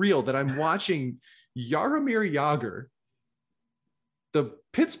surreal that I'm watching Jaromir Jagr, the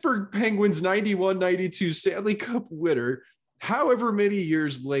Pittsburgh Penguins 91-92 Stanley Cup winner, however many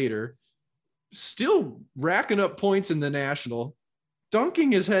years later, still racking up points in the National,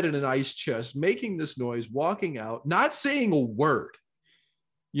 dunking his head in an ice chest, making this noise, walking out, not saying a word.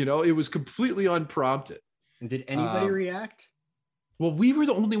 You know, it was completely unprompted. And did anybody react? Well, we were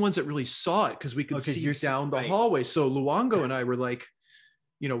the only ones that really saw it because we could see down the hallway. So Luongo and I were like,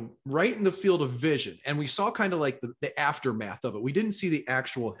 you know, right in the field of vision. And we saw kind of like the aftermath of it. We didn't see the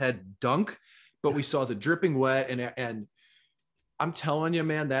actual head dunk, but we saw the dripping wet. And I'm telling you,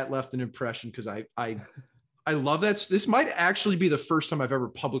 man, that left an impression because I love that. This might actually be the first time I've ever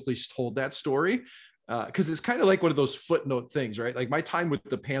publicly told that story because it's kind of like one of those footnote things, right? Like my time with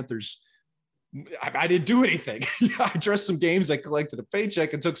the Panthers, I didn't do anything. I dressed some games, I collected a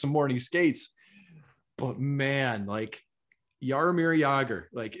paycheck and took some morning skates. But man, like Jaromir Jagr,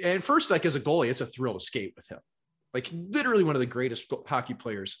 like, and first, like as a goalie, it's a thrill to skate with him. Like literally one of the greatest hockey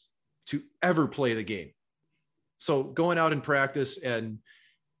players to ever play the game. So going out in practice and,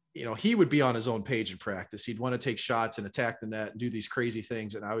 you know, he would be on his own page in practice. He'd want to take shots and attack the net and do these crazy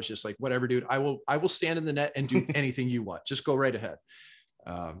things. And I was just like, whatever, dude, I will stand in the net and do anything you want. Just go right ahead.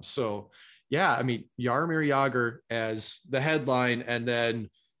 So yeah, I mean, Jaromir Jagr as the headline, and then,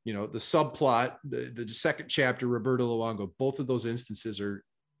 you know, the subplot, the second chapter, Roberto Luongo, both of those instances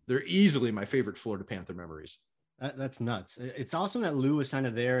they're easily my favorite Florida Panther memories. That's nuts. It's awesome that Lou was kind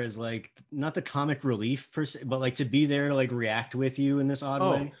of there as like, not the comic relief per se, but like to be there to like react with you in this odd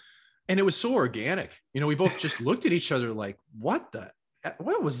way. And it was so organic. You know, we both just looked at each other like, what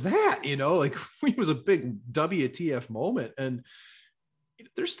was that? You know, like it was a big WTF moment. And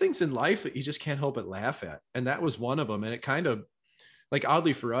there's things in life that you just can't help but laugh at. And that was one of them. And it kind of, like,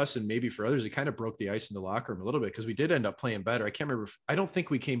 oddly for us and maybe for others, it kind of broke the ice in the locker room a little bit because we did end up playing better. I can't remember. I don't think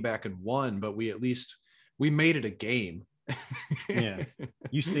we came back and won, but we made it a game. Yeah.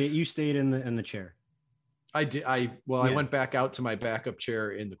 You stayed in the chair. I did. I went back out to my backup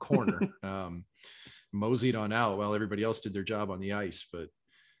chair in the corner, moseyed on out while everybody else did their job on the ice. But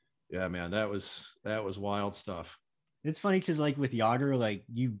yeah, man, that was wild stuff. It's funny because like with Jagr, like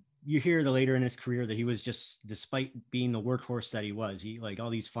you hear the later in his career that he was just, despite being the workhorse that he was, he like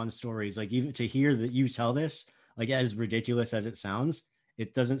all these fun stories, like even to hear that you tell this, like as ridiculous as it sounds,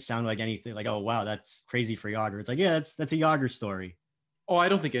 it doesn't sound like anything like, oh, wow, that's crazy for Jagr. It's like, yeah, that's a Jagr story. Oh, I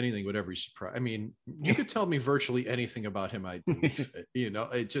don't think anything would ever surprise. I mean, you could tell me virtually anything about him. I'd believe it. You know,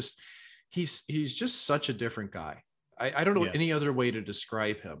 it just, he's just such a different guy. I don't know any other way to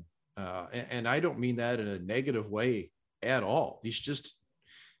describe him. And I don't mean that in a negative way at all. He's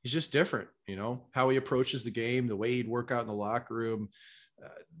just different, you know, how he approaches the game, the way he'd work out in the locker room,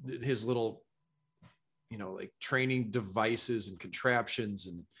 his little, you know, like training devices and contraptions,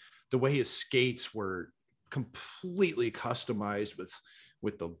 and the way his skates were completely customized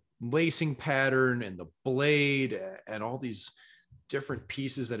with the lacing pattern and the blade and all these different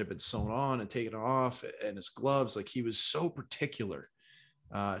pieces that have been sewn on and taken off, and his gloves. Like he was so particular.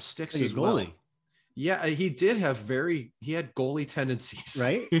 Sticks as well. Yeah, he had goalie tendencies,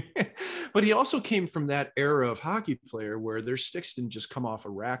 right? But he also came from that era of hockey player where their sticks didn't just come off a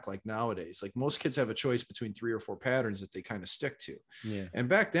rack like nowadays. Like most kids have a choice between 3 or 4 patterns that they kind of stick to. Yeah. And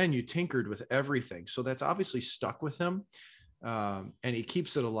back then you tinkered with everything. So that's obviously stuck with him. And he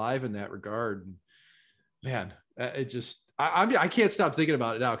keeps it alive in that regard. Man, it just, I can't stop thinking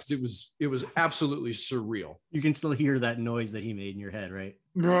about it now because it was absolutely surreal. You can still hear that noise that he made in your head, right?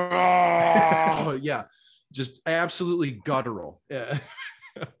 Oh, yeah, just absolutely guttural. Yeah.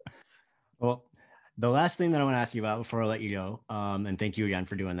 Well, the last thing that I want to ask you about before I let you go, and thank you again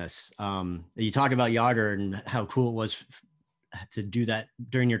for doing this. You talk about Jagr and how cool it was to do that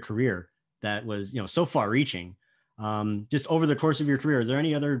during your career. That was, you know, so far reaching. Just over the course of your career, is there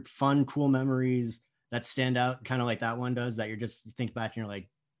any other fun, cool memories that stand out kind of like that one does, that you think back and you're like,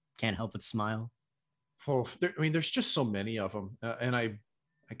 can't help but smile? Oh, there's just so many of them. And I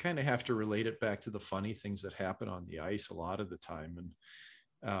kind of have to relate it back to the funny things that happen on the ice a lot of the time.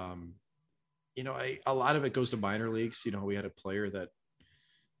 And, you know, a lot of it goes to minor leagues. You know, we had a player that,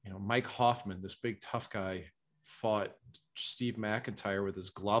 you know, Mike Hoffman, this big tough guy, fought Steve McIntyre with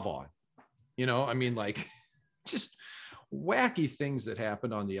his glove on. You know, I mean, like just wacky things that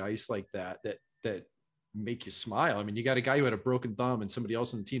happened on the ice like that make you smile. I mean, you got a guy who had a broken thumb and somebody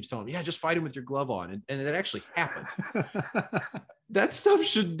else on the team's telling him, yeah, just fight him with your glove on. And it actually happened. That stuff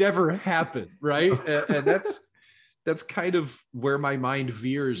should never happen. Right. And that's kind of where my mind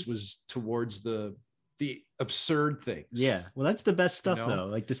veers, was towards the absurd things. Yeah. Well, that's the best stuff though.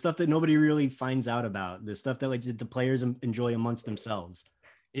 Like the stuff that nobody really finds out about, the stuff that like the players enjoy amongst themselves.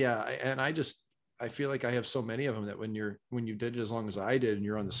 Yeah. And I feel like I have so many of them that when you did it as long as I did and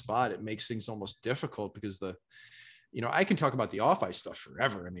you're on the spot, it makes things almost difficult, because I can talk about the off ice stuff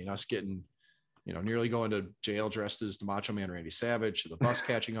forever. I mean, us getting, nearly going to jail dressed as the Macho Man Randy Savage, to the bus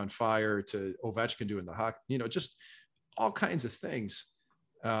catching on fire, to Ovechkin doing the hockey, just all kinds of things.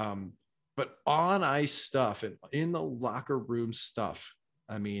 But on ice stuff and in the locker room stuff,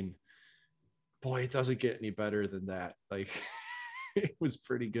 I mean, boy, it doesn't get any better than that. Like it was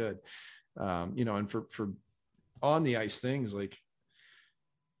pretty good. And for on the ice things, like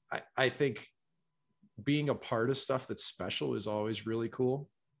I think being a part of stuff that's special is always really cool.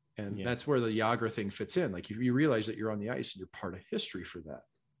 And that's where the Jágr thing fits in. Like you realize that you're on the ice and you're part of history for that.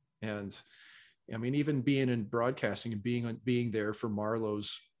 And I mean, even being in broadcasting and being there for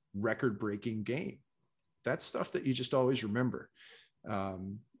Marlowe's record-breaking game, that's stuff that you just always remember.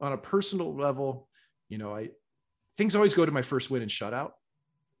 On a personal level, things always go to my first win and shutout.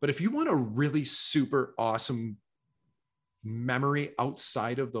 But if you want a really super awesome memory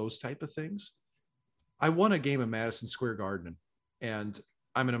outside of those type of things, I won a game in Madison Square Garden, and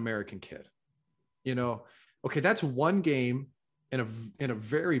I'm an American kid. Okay, that's one game in a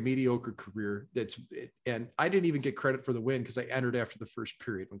very mediocre career. And I didn't even get credit for the win because I entered after the first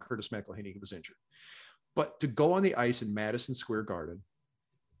period when Curtis McElhinney was injured. But to go on the ice in Madison Square Garden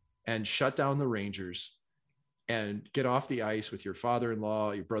and shut down the Rangers and get off the ice with your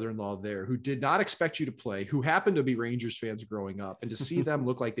father-in-law, your brother-in-law there, who did not expect you to play, who happened to be Rangers fans growing up, and to see them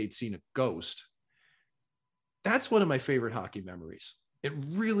look like they'd seen a ghost. That's one of my favorite hockey memories. It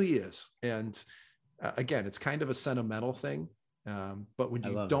really is. And again, it's kind of a sentimental thing. But when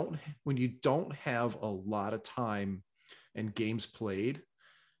you don't have a lot of time and games played,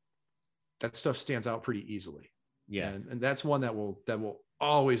 that stuff stands out pretty easily. Yeah. And that's one that will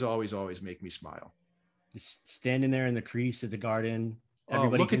always, always, always make me smile. Just standing there in the crease at the Garden,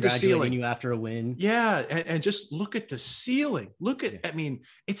 everybody congratulating you after a win. Yeah. And just look at the ceiling. I mean,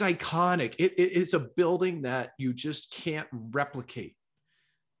 it's iconic. It's a building that you just can't replicate,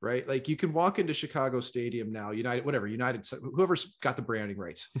 right? Like you can walk into Chicago Stadium now, United, whoever's got the branding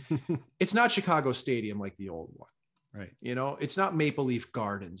rights. It's not Chicago Stadium like the old one. Right. It's not Maple Leaf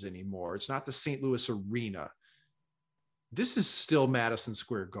Gardens anymore. It's not the St. Louis Arena. This is still Madison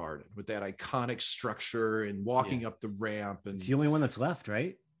Square Garden with that iconic structure and walking up the ramp. And it's the only one that's left,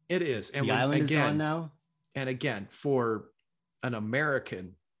 right? It is. And the island is gone now. And again, for an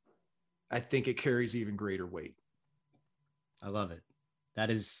American, I think it carries even greater weight. I love it.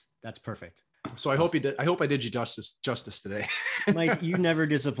 That's perfect. So I hope I did you justice today. Mike, you never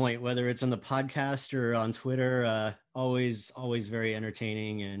disappoint, whether it's on the podcast or on Twitter. Always very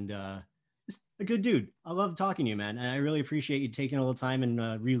entertaining and just a good dude. I love talking to you, man. And I really appreciate you taking a little time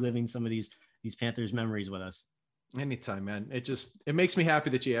and reliving some of these Panthers memories with us. Anytime, man. It makes me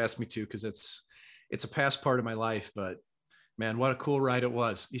happy that you asked me to, because it's a past part of my life. But man, what a cool ride it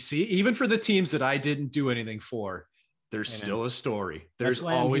was. You see, even for the teams that I didn't do anything for, there's still a story. There's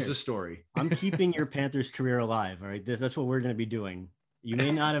always a story. I'm keeping your Panthers career alive. All right. That's what we're going to be doing. You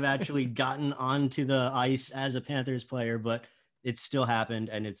may not have actually gotten onto the ice as a Panthers player, but it still happened,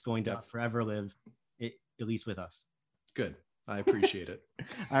 and it's going to forever live, at least with us. Good. I appreciate it.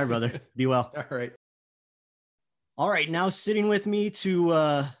 All right, brother. Be well. All right. All right. Now sitting with me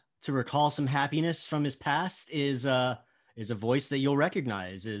to recall some happiness from his past is a voice that you'll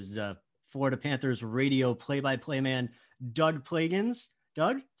recognize, is Florida Panthers radio play-by-play man, Doug Plagens.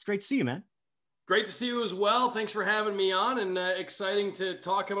 Doug, it's great to see you, man. Great to see you as well. Thanks for having me on, and exciting to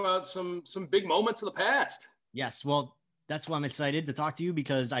talk about some big moments of the past. Yes, well, that's why I'm excited to talk to you,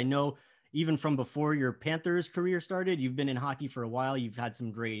 because I know even from before your Panthers career started, you've been in hockey for a while. You've had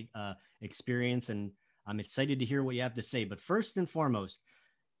some great experience, and I'm excited to hear what you have to say. But first and foremost,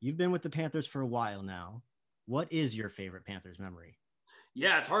 you've been with the Panthers for a while now. What is your favorite Panthers memory?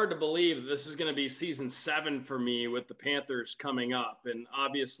 Yeah, it's hard to believe this is going to be season 7 for me with the Panthers coming up. And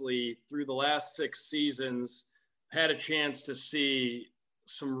obviously through the last 6 seasons, had a chance to see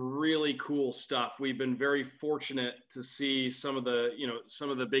some really cool stuff. We've been very fortunate to see some of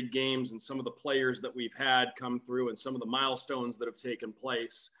the big games and some of the players that we've had come through and some of the milestones that have taken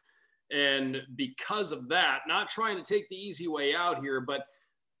place. And because of that, not trying to take the easy way out here, but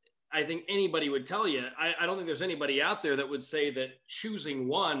I think anybody would tell you, I don't think there's anybody out there that would say that choosing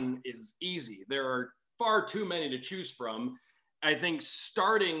one is easy. There are far too many to choose from. I think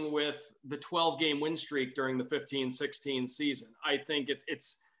starting with the 12-game win streak during the 15-16 season, I think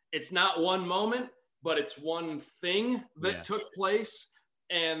it's not one moment, but it's one thing that took place.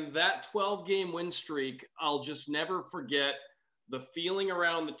 And that 12-game win streak, I'll just never forget the feeling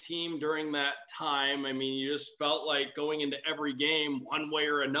around the team during that time. I mean, you just felt like going into every game one way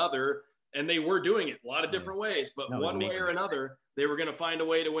or another, and they were doing it a lot of different ways, but one way or another, they were going to find a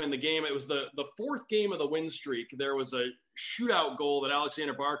way to win the game. It was the fourth game of the win streak. There was a shootout goal that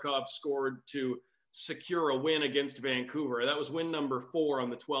Alexander Barkov scored to secure a win against Vancouver. That was win number 4 on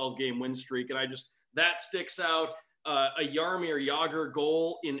the 12-game win streak. And that sticks out. A Jaromir Jagr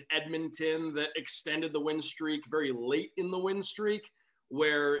goal in Edmonton that extended the win streak very late in the win streak,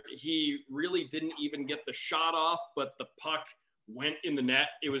 where he really didn't even get the shot off, but the puck went in the net.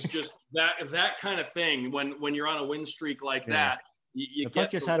 It was just that kind of thing. When you're on a win streak like that, you the puck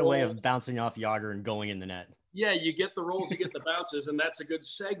just had a way of bouncing off Jagr and going in the net. Yeah, you get the rolls, you get the bounces, and that's a good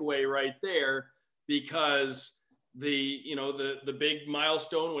segue right there, because the big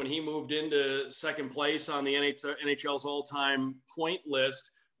milestone when he moved into second place on the NHL's all-time point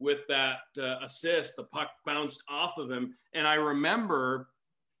list with that assist, the puck bounced off of him. And I remember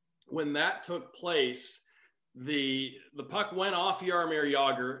when that took place, the puck went off Jaromir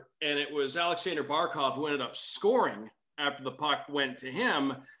Jagr, and it was Alexander Barkov who ended up scoring after the puck went to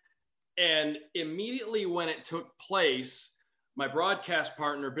him. And immediately when it took place, my broadcast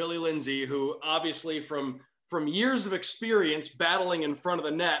partner, Billy Lindsay, who obviously from years of experience battling in front of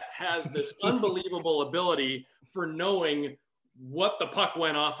the net, has this unbelievable ability for knowing what the puck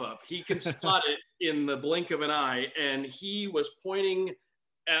went off of. He can spot it in the blink of an eye, and he was pointing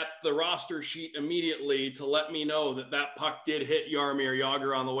at the roster sheet immediately to let me know that puck did hit Jaromir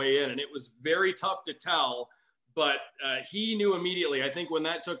Jagr on the way in. And it was very tough to tell, but he knew immediately. I think when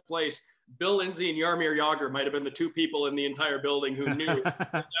that took place, Bill Lindsay and Jaromir Jagr might have been the two people in the entire building who knew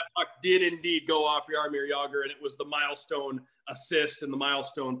that puck did indeed go off Jaromir Jagr, and it was the milestone assist and the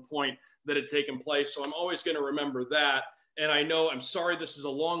milestone point that had taken place. So I'm always going to remember that. And I know, I'm sorry, this is a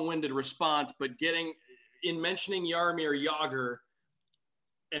long-winded response, but mentioning Jaromir Jagr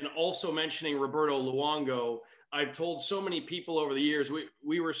and also mentioning Roberto Luongo, I've told so many people over the years,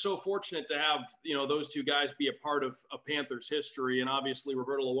 we were so fortunate to have, those two guys be a part of Panthers history. And obviously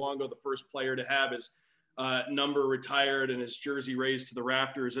Roberto Luongo, the first player to have his number retired and his jersey raised to the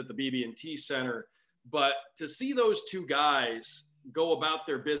rafters at the BB&T Center. But to see those two guys go about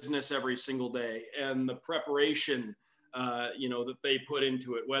their business every single day, and the preparation, that they put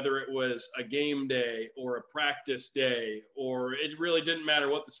into it, whether it was a game day or a practice day, or it really didn't matter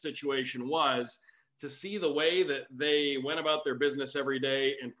what the situation was, to see the way that they went about their business every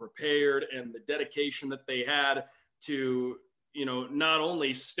day and prepared, and the dedication that they had to, not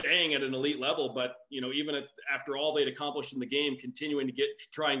only staying at an elite level, but, even after all they'd accomplished in the game, continuing to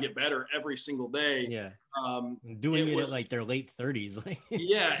try and get better every single day. Yeah. Doing it at like their late 30s.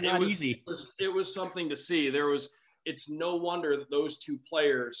 Yeah. It's not easy. It was something to see. It's no wonder that those two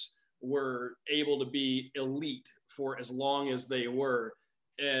players were able to be elite for as long as they were.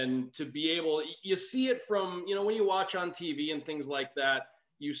 And to be able, you see it from, when you watch on TV and things like that,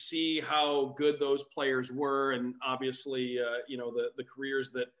 you see how good those players were. And obviously, the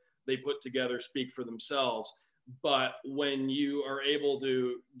careers that they put together speak for themselves. But when you are able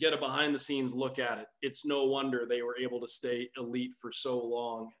to get a behind the scenes look at it, it's no wonder they were able to stay elite for so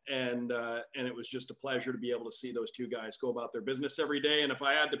long. And it was just a pleasure to be able to see those two guys go about their business every day. And if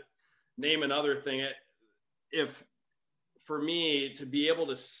I had to name another thing, for me to be able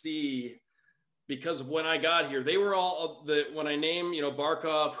to see, because of when I got here, they were all when I name,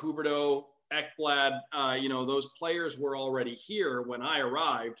 Barkov, Huberdeau, Ekblad, those players were already here when I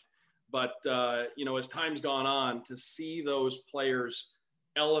arrived. But, as time's gone on, to see those players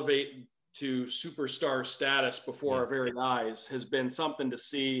elevate to superstar status before our very eyes has been something to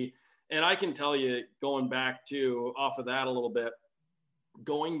see. And I can tell you, going back to off of that a little bit,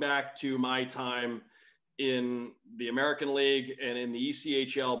 going back to my time in the American League and in the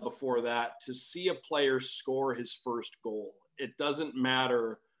ECHL before that, to see a player score his first goal, it doesn't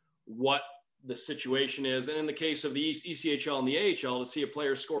matter what the situation is. And in the case of the ECHL and the AHL, to see a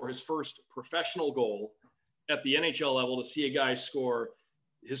player score his first professional goal at the NHL level, to see a guy score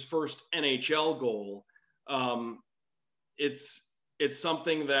his first NHL goal, it's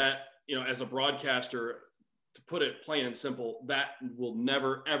something that, as a broadcaster, to put it plain and simple, that will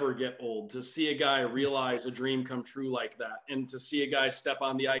never, ever get old. To see a guy realize a dream come true like that, and to see a guy step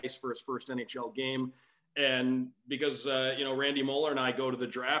on the ice for his first NHL game. And because, Randy Moller and I go to the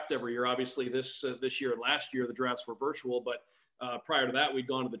draft every year, obviously this year and last year, the drafts were virtual, but prior to that, we'd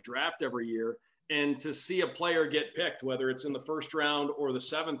gone to the draft every year. And to see a player get picked, whether it's in the first round or the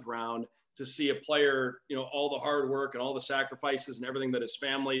 7th round, to see a player, you know, all the hard work and all the sacrifices and everything that his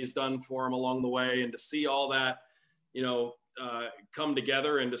family has done for him along the way, and to see all that, you know, come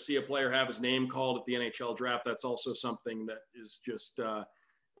together, and to see a player have his name called at the NHL draft, that's also something that is just,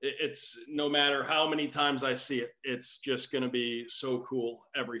 it's no matter how many times I see it, it's just going to be so cool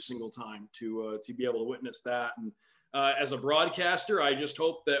every single time to be able to witness that. And as a broadcaster, I just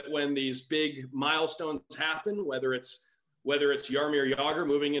hope that when these big milestones happen, whether it's Jaromir Jagr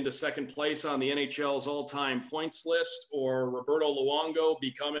moving into 2nd place on the NHL's all-time points list, or Roberto Luongo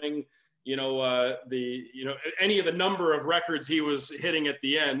becoming, you know, any of the number of records he was hitting at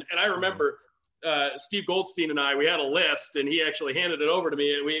the end. And I remember Steve Goldstein and I, we had a list, and he actually handed it over to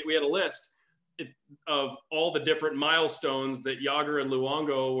me, and we had a list of all the different milestones that Jagr and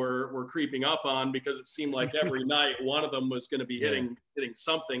Luongo were creeping up on, because it seemed like every night one of them was going to be hitting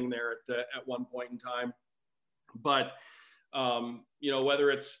something there at one point in time. But you know, whether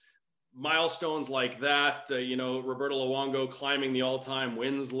it's milestones like that, you know, Roberto Luongo climbing the all-time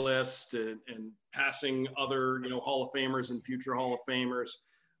wins list and passing other, you know, Hall of Famers and future Hall of Famers,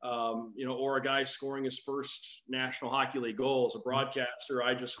 you know, or a guy scoring his first National Hockey League goal. As a broadcaster,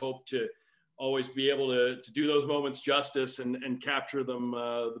 I just hope to always be able to do those moments justice and capture them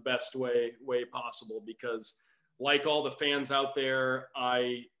the best way possible, because like all the fans out there,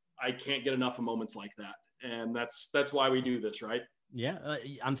 I can't get enough of moments like that. And that's why we do this, right? Yeah.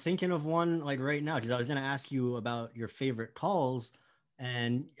 I'm thinking of one like right now, because I was going to ask you about your favorite calls.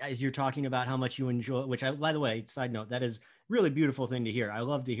 And as you're talking about how much you enjoy, which by the way, side note, that is really beautiful thing to hear. I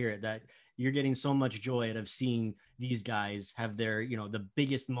love to hear it, that you're getting so much joy out of seeing these guys have their, you know, the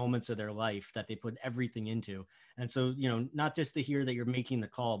biggest moments of their life that they put everything into. And so, you know, not just to hear that you're making the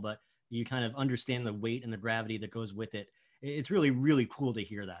call, but you kind of understand the weight and the gravity that goes with it. It's really, really cool to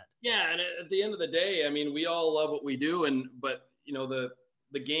hear that. Yeah. And at the end of the day, I mean, we all love what we do, but you know,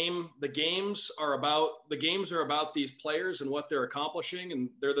 the games are about these players and what they're accomplishing, and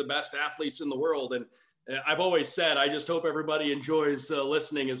they're the best athletes in the world. And I've always said, I just hope everybody enjoys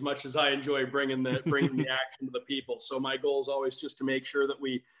listening as much as I enjoy bringing the action to the people. So my goal is always just to make sure that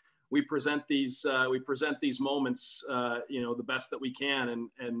we present these moments, you know, the best that we can,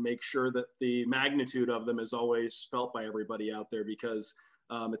 and make sure that the magnitude of them is always felt by everybody out there, because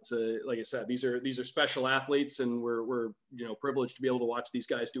it's like I said, these are special athletes, and we're you know, privileged to be able to watch these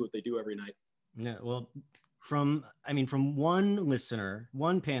guys do what they do every night. Yeah, well, from one listener,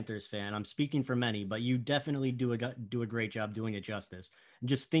 one Panthers fan, I'm speaking for many, but you definitely do a great job doing it justice. And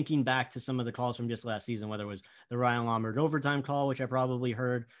just thinking back to some of the calls from just last season, whether it was the Ryan Lombard overtime call, which I probably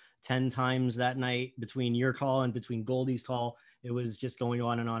heard 10 times that night, between your call and between Goldie's call, it was just going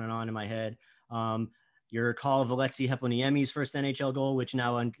on and on and on in my head. Your call of Alexi Heponiemi's first NHL goal, which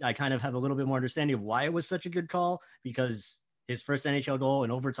now I kind of have a little bit more understanding of why it was such a good call, because his first NHL goal,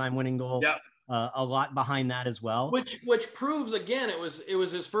 an overtime winning goal, a lot behind that as well. Which proves, again, it was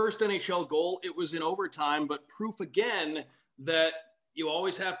his first NHL goal. It was in overtime, but proof again that you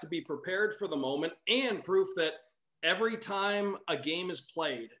always have to be prepared for the moment, and proof that every time a game is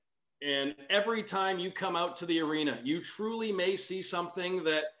played and every time you come out to the arena, you truly may see something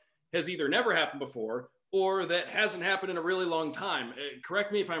that has either never happened before or that hasn't happened in a really long time.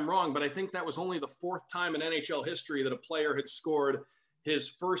 Correct me if I'm wrong, but I think that was only the 4th time in NHL history that a player had scored his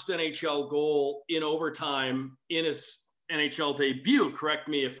first NHL goal in overtime in his NHL debut. Correct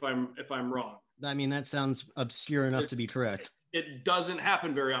me if I'm wrong. I mean, that sounds obscure enough to be correct. It doesn't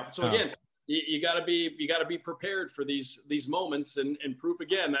happen very often. So again, you gotta be prepared for these moments, and proof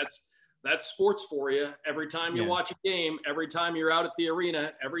again, that's sports for you. Every time you watch a game, every time you're out at the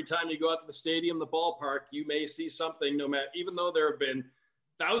arena, every time you go out to the stadium, the ballpark, you may see something, no matter, even though there have been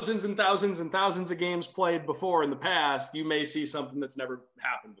thousands and thousands and thousands of games played before in the past, you may see something that's never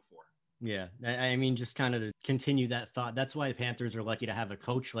happened before. Yeah. I mean, just kind of to continue that thought, that's why the Panthers are lucky to have a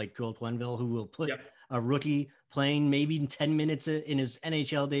coach like Joel Quenneville, who will put a rookie playing maybe 10 minutes in his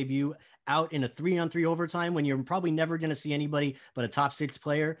NHL debut out in a 3-on-3 overtime, when you're probably never going to see anybody but a top 6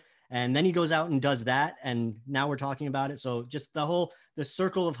 player. And then he goes out and does that. And now we're talking about it. So just the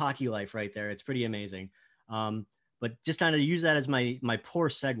circle of hockey life right there. It's pretty amazing. But just kind of use that as my poor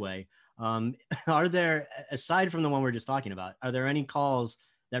segue. Are there, aside from the one we're just talking about, are there any calls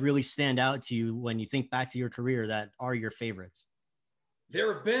that really stand out to you when you think back to your career that are your favorites?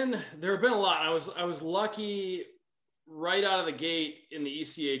 There have been a lot. I was lucky right out of the gate in the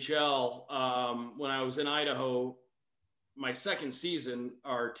ECHL. When I was in Idaho, my second season,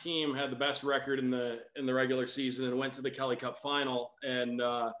 our team had the best record in the regular season and went to the Kelly Cup final. And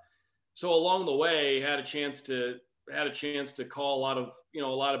so along the way, had a chance to had a chance to call a lot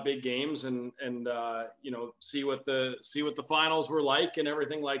of big games and see what the finals were like and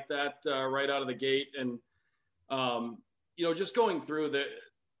everything like that right out of the gate. And, just going through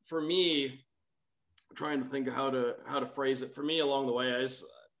for me, trying to think of how to phrase it for me along the way,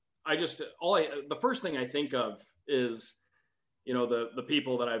 the first thing I think of is, the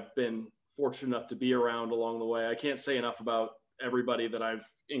people that I've been fortunate enough to be around along the way. I can't say enough about everybody that I've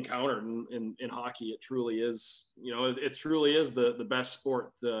encountered in hockey. It truly is, it truly is the best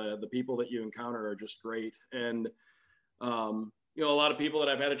sport. The people that you encounter are just great. And, a lot of people that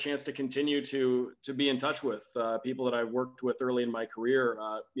I've had a chance to continue to be in touch with, people that I've worked with early in my career,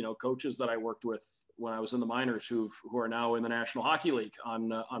 coaches that I worked with when I was in the minors who are now in the National Hockey League on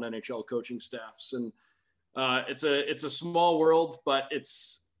NHL coaching staffs. And it's a small world, but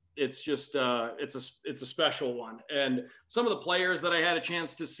it's just it's a special one. And some of the players that I had a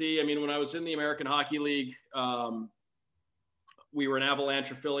chance to see, I mean, when I was in the American Hockey League, we were an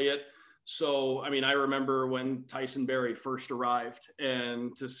Avalanche affiliate. So, I mean, I remember when Tyson Barrie first arrived,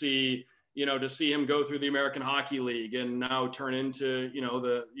 and to see him go through the American Hockey League and now turn into,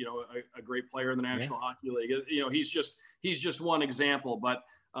 a great player in the National Hockey League. He's just one example, but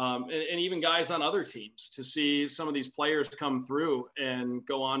and even guys on other teams, to see some of these players come through and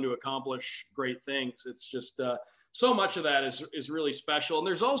go on to accomplish great things. It's just so much of that is really special. And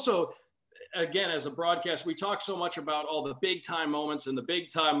there's also, again, as a broadcast, we talk so much about all the big time moments and the big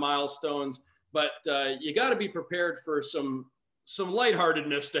time milestones, but you got to be prepared for some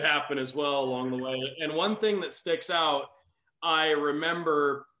lightheartedness to happen as well along the way. And one thing that sticks out, I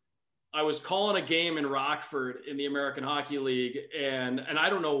remember I was calling a game in Rockford in the American Hockey League, and I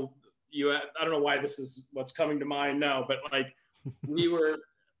don't know why this is what's coming to mind now, but like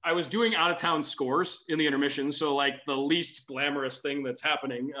I was doing out of town scores in the intermission. So like the least glamorous thing that's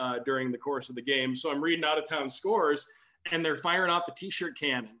happening during the course of the game. So I'm reading out of town scores, and they're firing off the t-shirt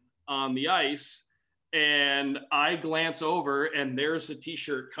cannon on the ice. And I glance over, and there's a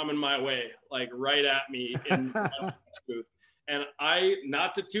t-shirt coming my way, like right at me in the booth. And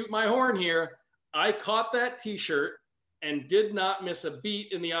not to toot my horn here, I caught that t-shirt and did not miss a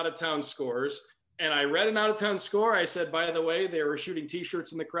beat in the out of town scores. And I read an out of town score. I said, by the way, they were shooting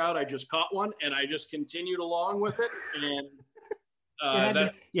t-shirts in the crowd. I just caught one, and I just continued along with it. And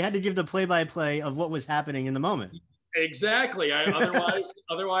you had to give the play-by-play of what was happening in the moment. Exactly.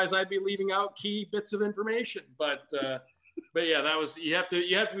 Otherwise I'd be leaving out key bits of information. But yeah, that was, you have to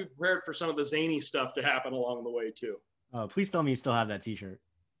be prepared for some of the zany stuff to happen along the way too. Oh, please tell me you still have that t-shirt.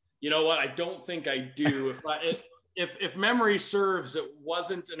 You know what? I don't think I do. If memory serves, it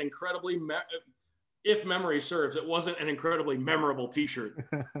wasn't an incredibly memorable t-shirt.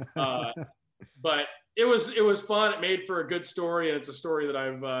 But it was fun. It made for a good story, and it's a story that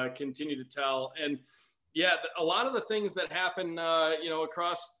I've continued to tell. And yeah, a lot of the things that happen,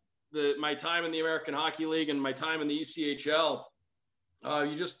 across my time in the American Hockey League and my time in the ECHL,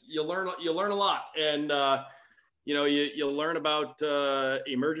 you learn a lot. And you learn about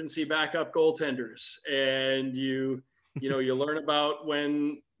emergency backup goaltenders, and you learn about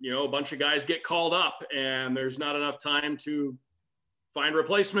when a bunch of guys get called up and there's not enough time to find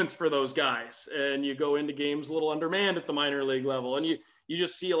replacements for those guys, and you go into games a little undermanned at the minor league level, and you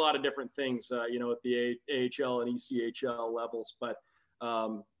just see a lot of different things, at the AHL and ECHL levels. But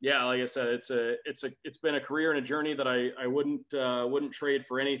yeah, like I said, it's been a career and a journey that I wouldn't trade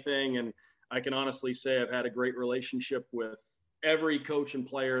for anything. And I can honestly say I've had a great relationship with every coach and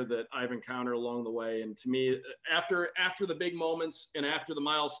player that I've encountered along the way. And to me, after the big moments and after the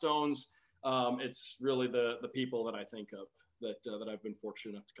milestones, it's really the people that I think of that I've been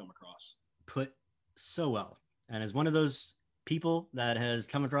fortunate enough to come across. Put so well. And as one of those people that has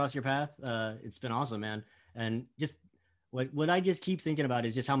come across your path, it's been awesome, man. And just what I just keep thinking about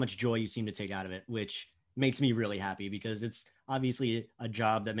is just how much joy you seem to take out of it, which makes me really happy, because it's obviously a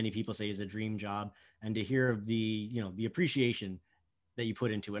job that many people say is a dream job. And to hear of the appreciation that you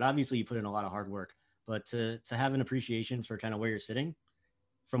put into it, obviously you put in a lot of hard work, but to have an appreciation for kind of where you're sitting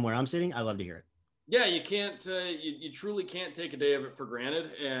from where I'm sitting, I love to hear it. Yeah, you can't, you truly can't take a day of it for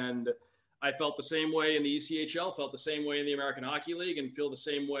granted. And I felt the same way in the ECHL, felt the same way in the American Hockey League, and feel the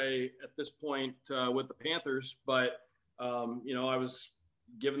same way at this point with the Panthers. But, I was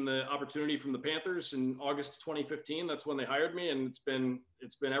given the opportunity from the Panthers in August 2015. That's when they hired me. And it's been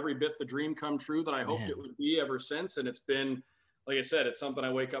every bit the dream come true that I hoped it would be ever since. And it's been, like I said, it's something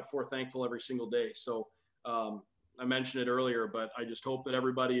I wake up for thankful every single day. So I mentioned it earlier, but I just hope that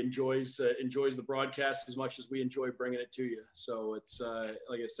everybody enjoys the broadcast as much as we enjoy bringing it to you. So it's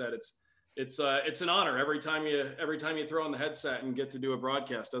like I said, it's an honor every time you throw on the headset and get to do a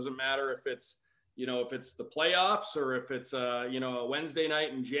broadcast. Doesn't matter if it's if it's the playoffs or if it's a Wednesday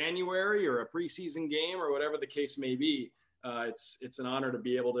night in January or a preseason game or whatever the case may be, it's an honor to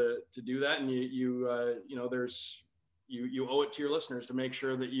be able to do that. And you owe it to your listeners to make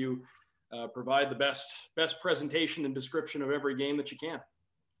sure that you provide the best presentation and description of every game that you can.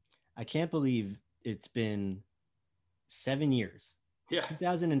 I can't believe it's been 7 years. Yeah.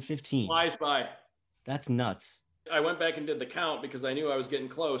 2015. Flies by. That's nuts. I went back and did the count because I knew I was getting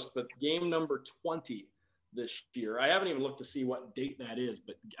close, but game number 20 this year, I haven't even looked to see what date that is,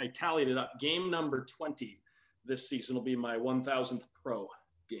 but I tallied it up. Game number 20 this season will be my 1000th pro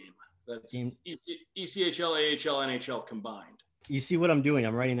game. That's ECHL, AHL, NHL combined. You see what I'm doing?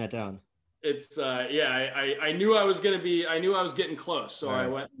 I'm writing that down. It's I knew I was getting close. So right. I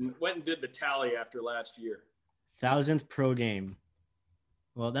went and did the tally after last year. 1000th pro game.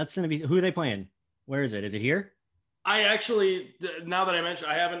 Well, that's going to be, who are they playing? Where is it? Is it here? I actually, now that I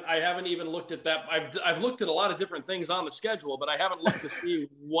mentioned, I haven't even looked at that. I've looked at a lot of different things on the schedule, but I haven't looked to see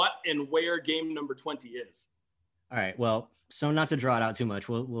what and where game number 20 is. All right. Well, so not to draw it out too much,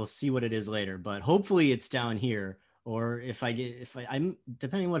 we'll see what it is later, but hopefully it's down here. Or if I'm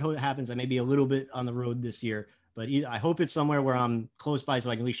depending on what happens, I may be a little bit on the road this year, but I hope it's somewhere where I'm close by so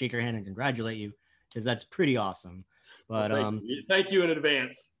I can at least shake your hand and congratulate you, because that's pretty awesome. But well, thank you in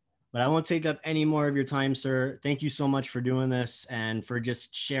advance. But I won't take up any more of your time, sir. Thank you so much for doing this and for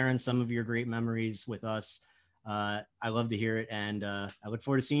just sharing some of your great memories with us. I love to hear it, and I look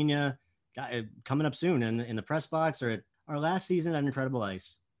forward to seeing you coming up soon in the press box or at our last season at Incredible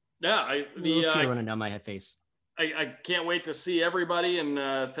Ice. Yeah, running down my face. I can't wait to see everybody,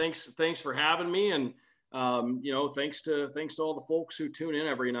 and thanks for having me, and thanks to all the folks who tune in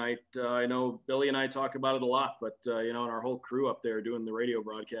every night. I know Billy and I talk about it a lot, but and our whole crew up there doing the radio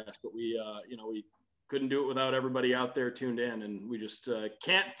broadcast, but we couldn't do it without everybody out there tuned in, and we just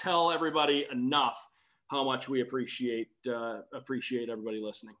can't tell everybody enough how much we appreciate everybody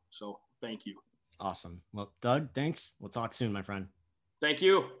listening. So thank you. Awesome. Well, Doug, thanks. We'll talk soon, my friend. Thank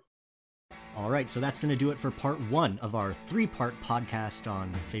you. All right, so that's going to do it for part 1 of our 3-part podcast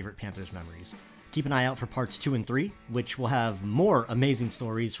on favorite Panthers memories. Keep an eye out for parts 2 and 3, which will have more amazing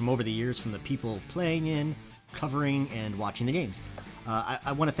stories from over the years from the people playing in, covering, and watching the games.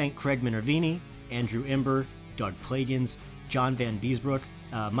 I want to thank Craig Minervini, Andrew Imber, Doug Plagens, John Vanbiesbrouck,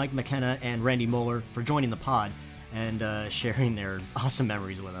 Mike McKenna, and Randy Moller for joining the pod and sharing their awesome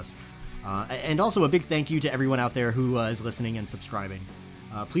memories with us. And also a big thank you to everyone out there who is listening and subscribing.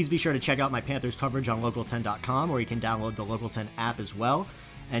 Please be sure to check out my Panthers coverage on local10.com, or you can download the Local 10 app as well.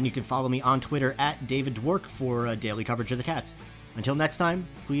 And you can follow me on Twitter at David Dwork for daily coverage of the Cats. Until next time,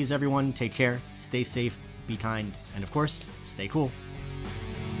 please everyone, take care, stay safe, be kind, and of course, stay cool.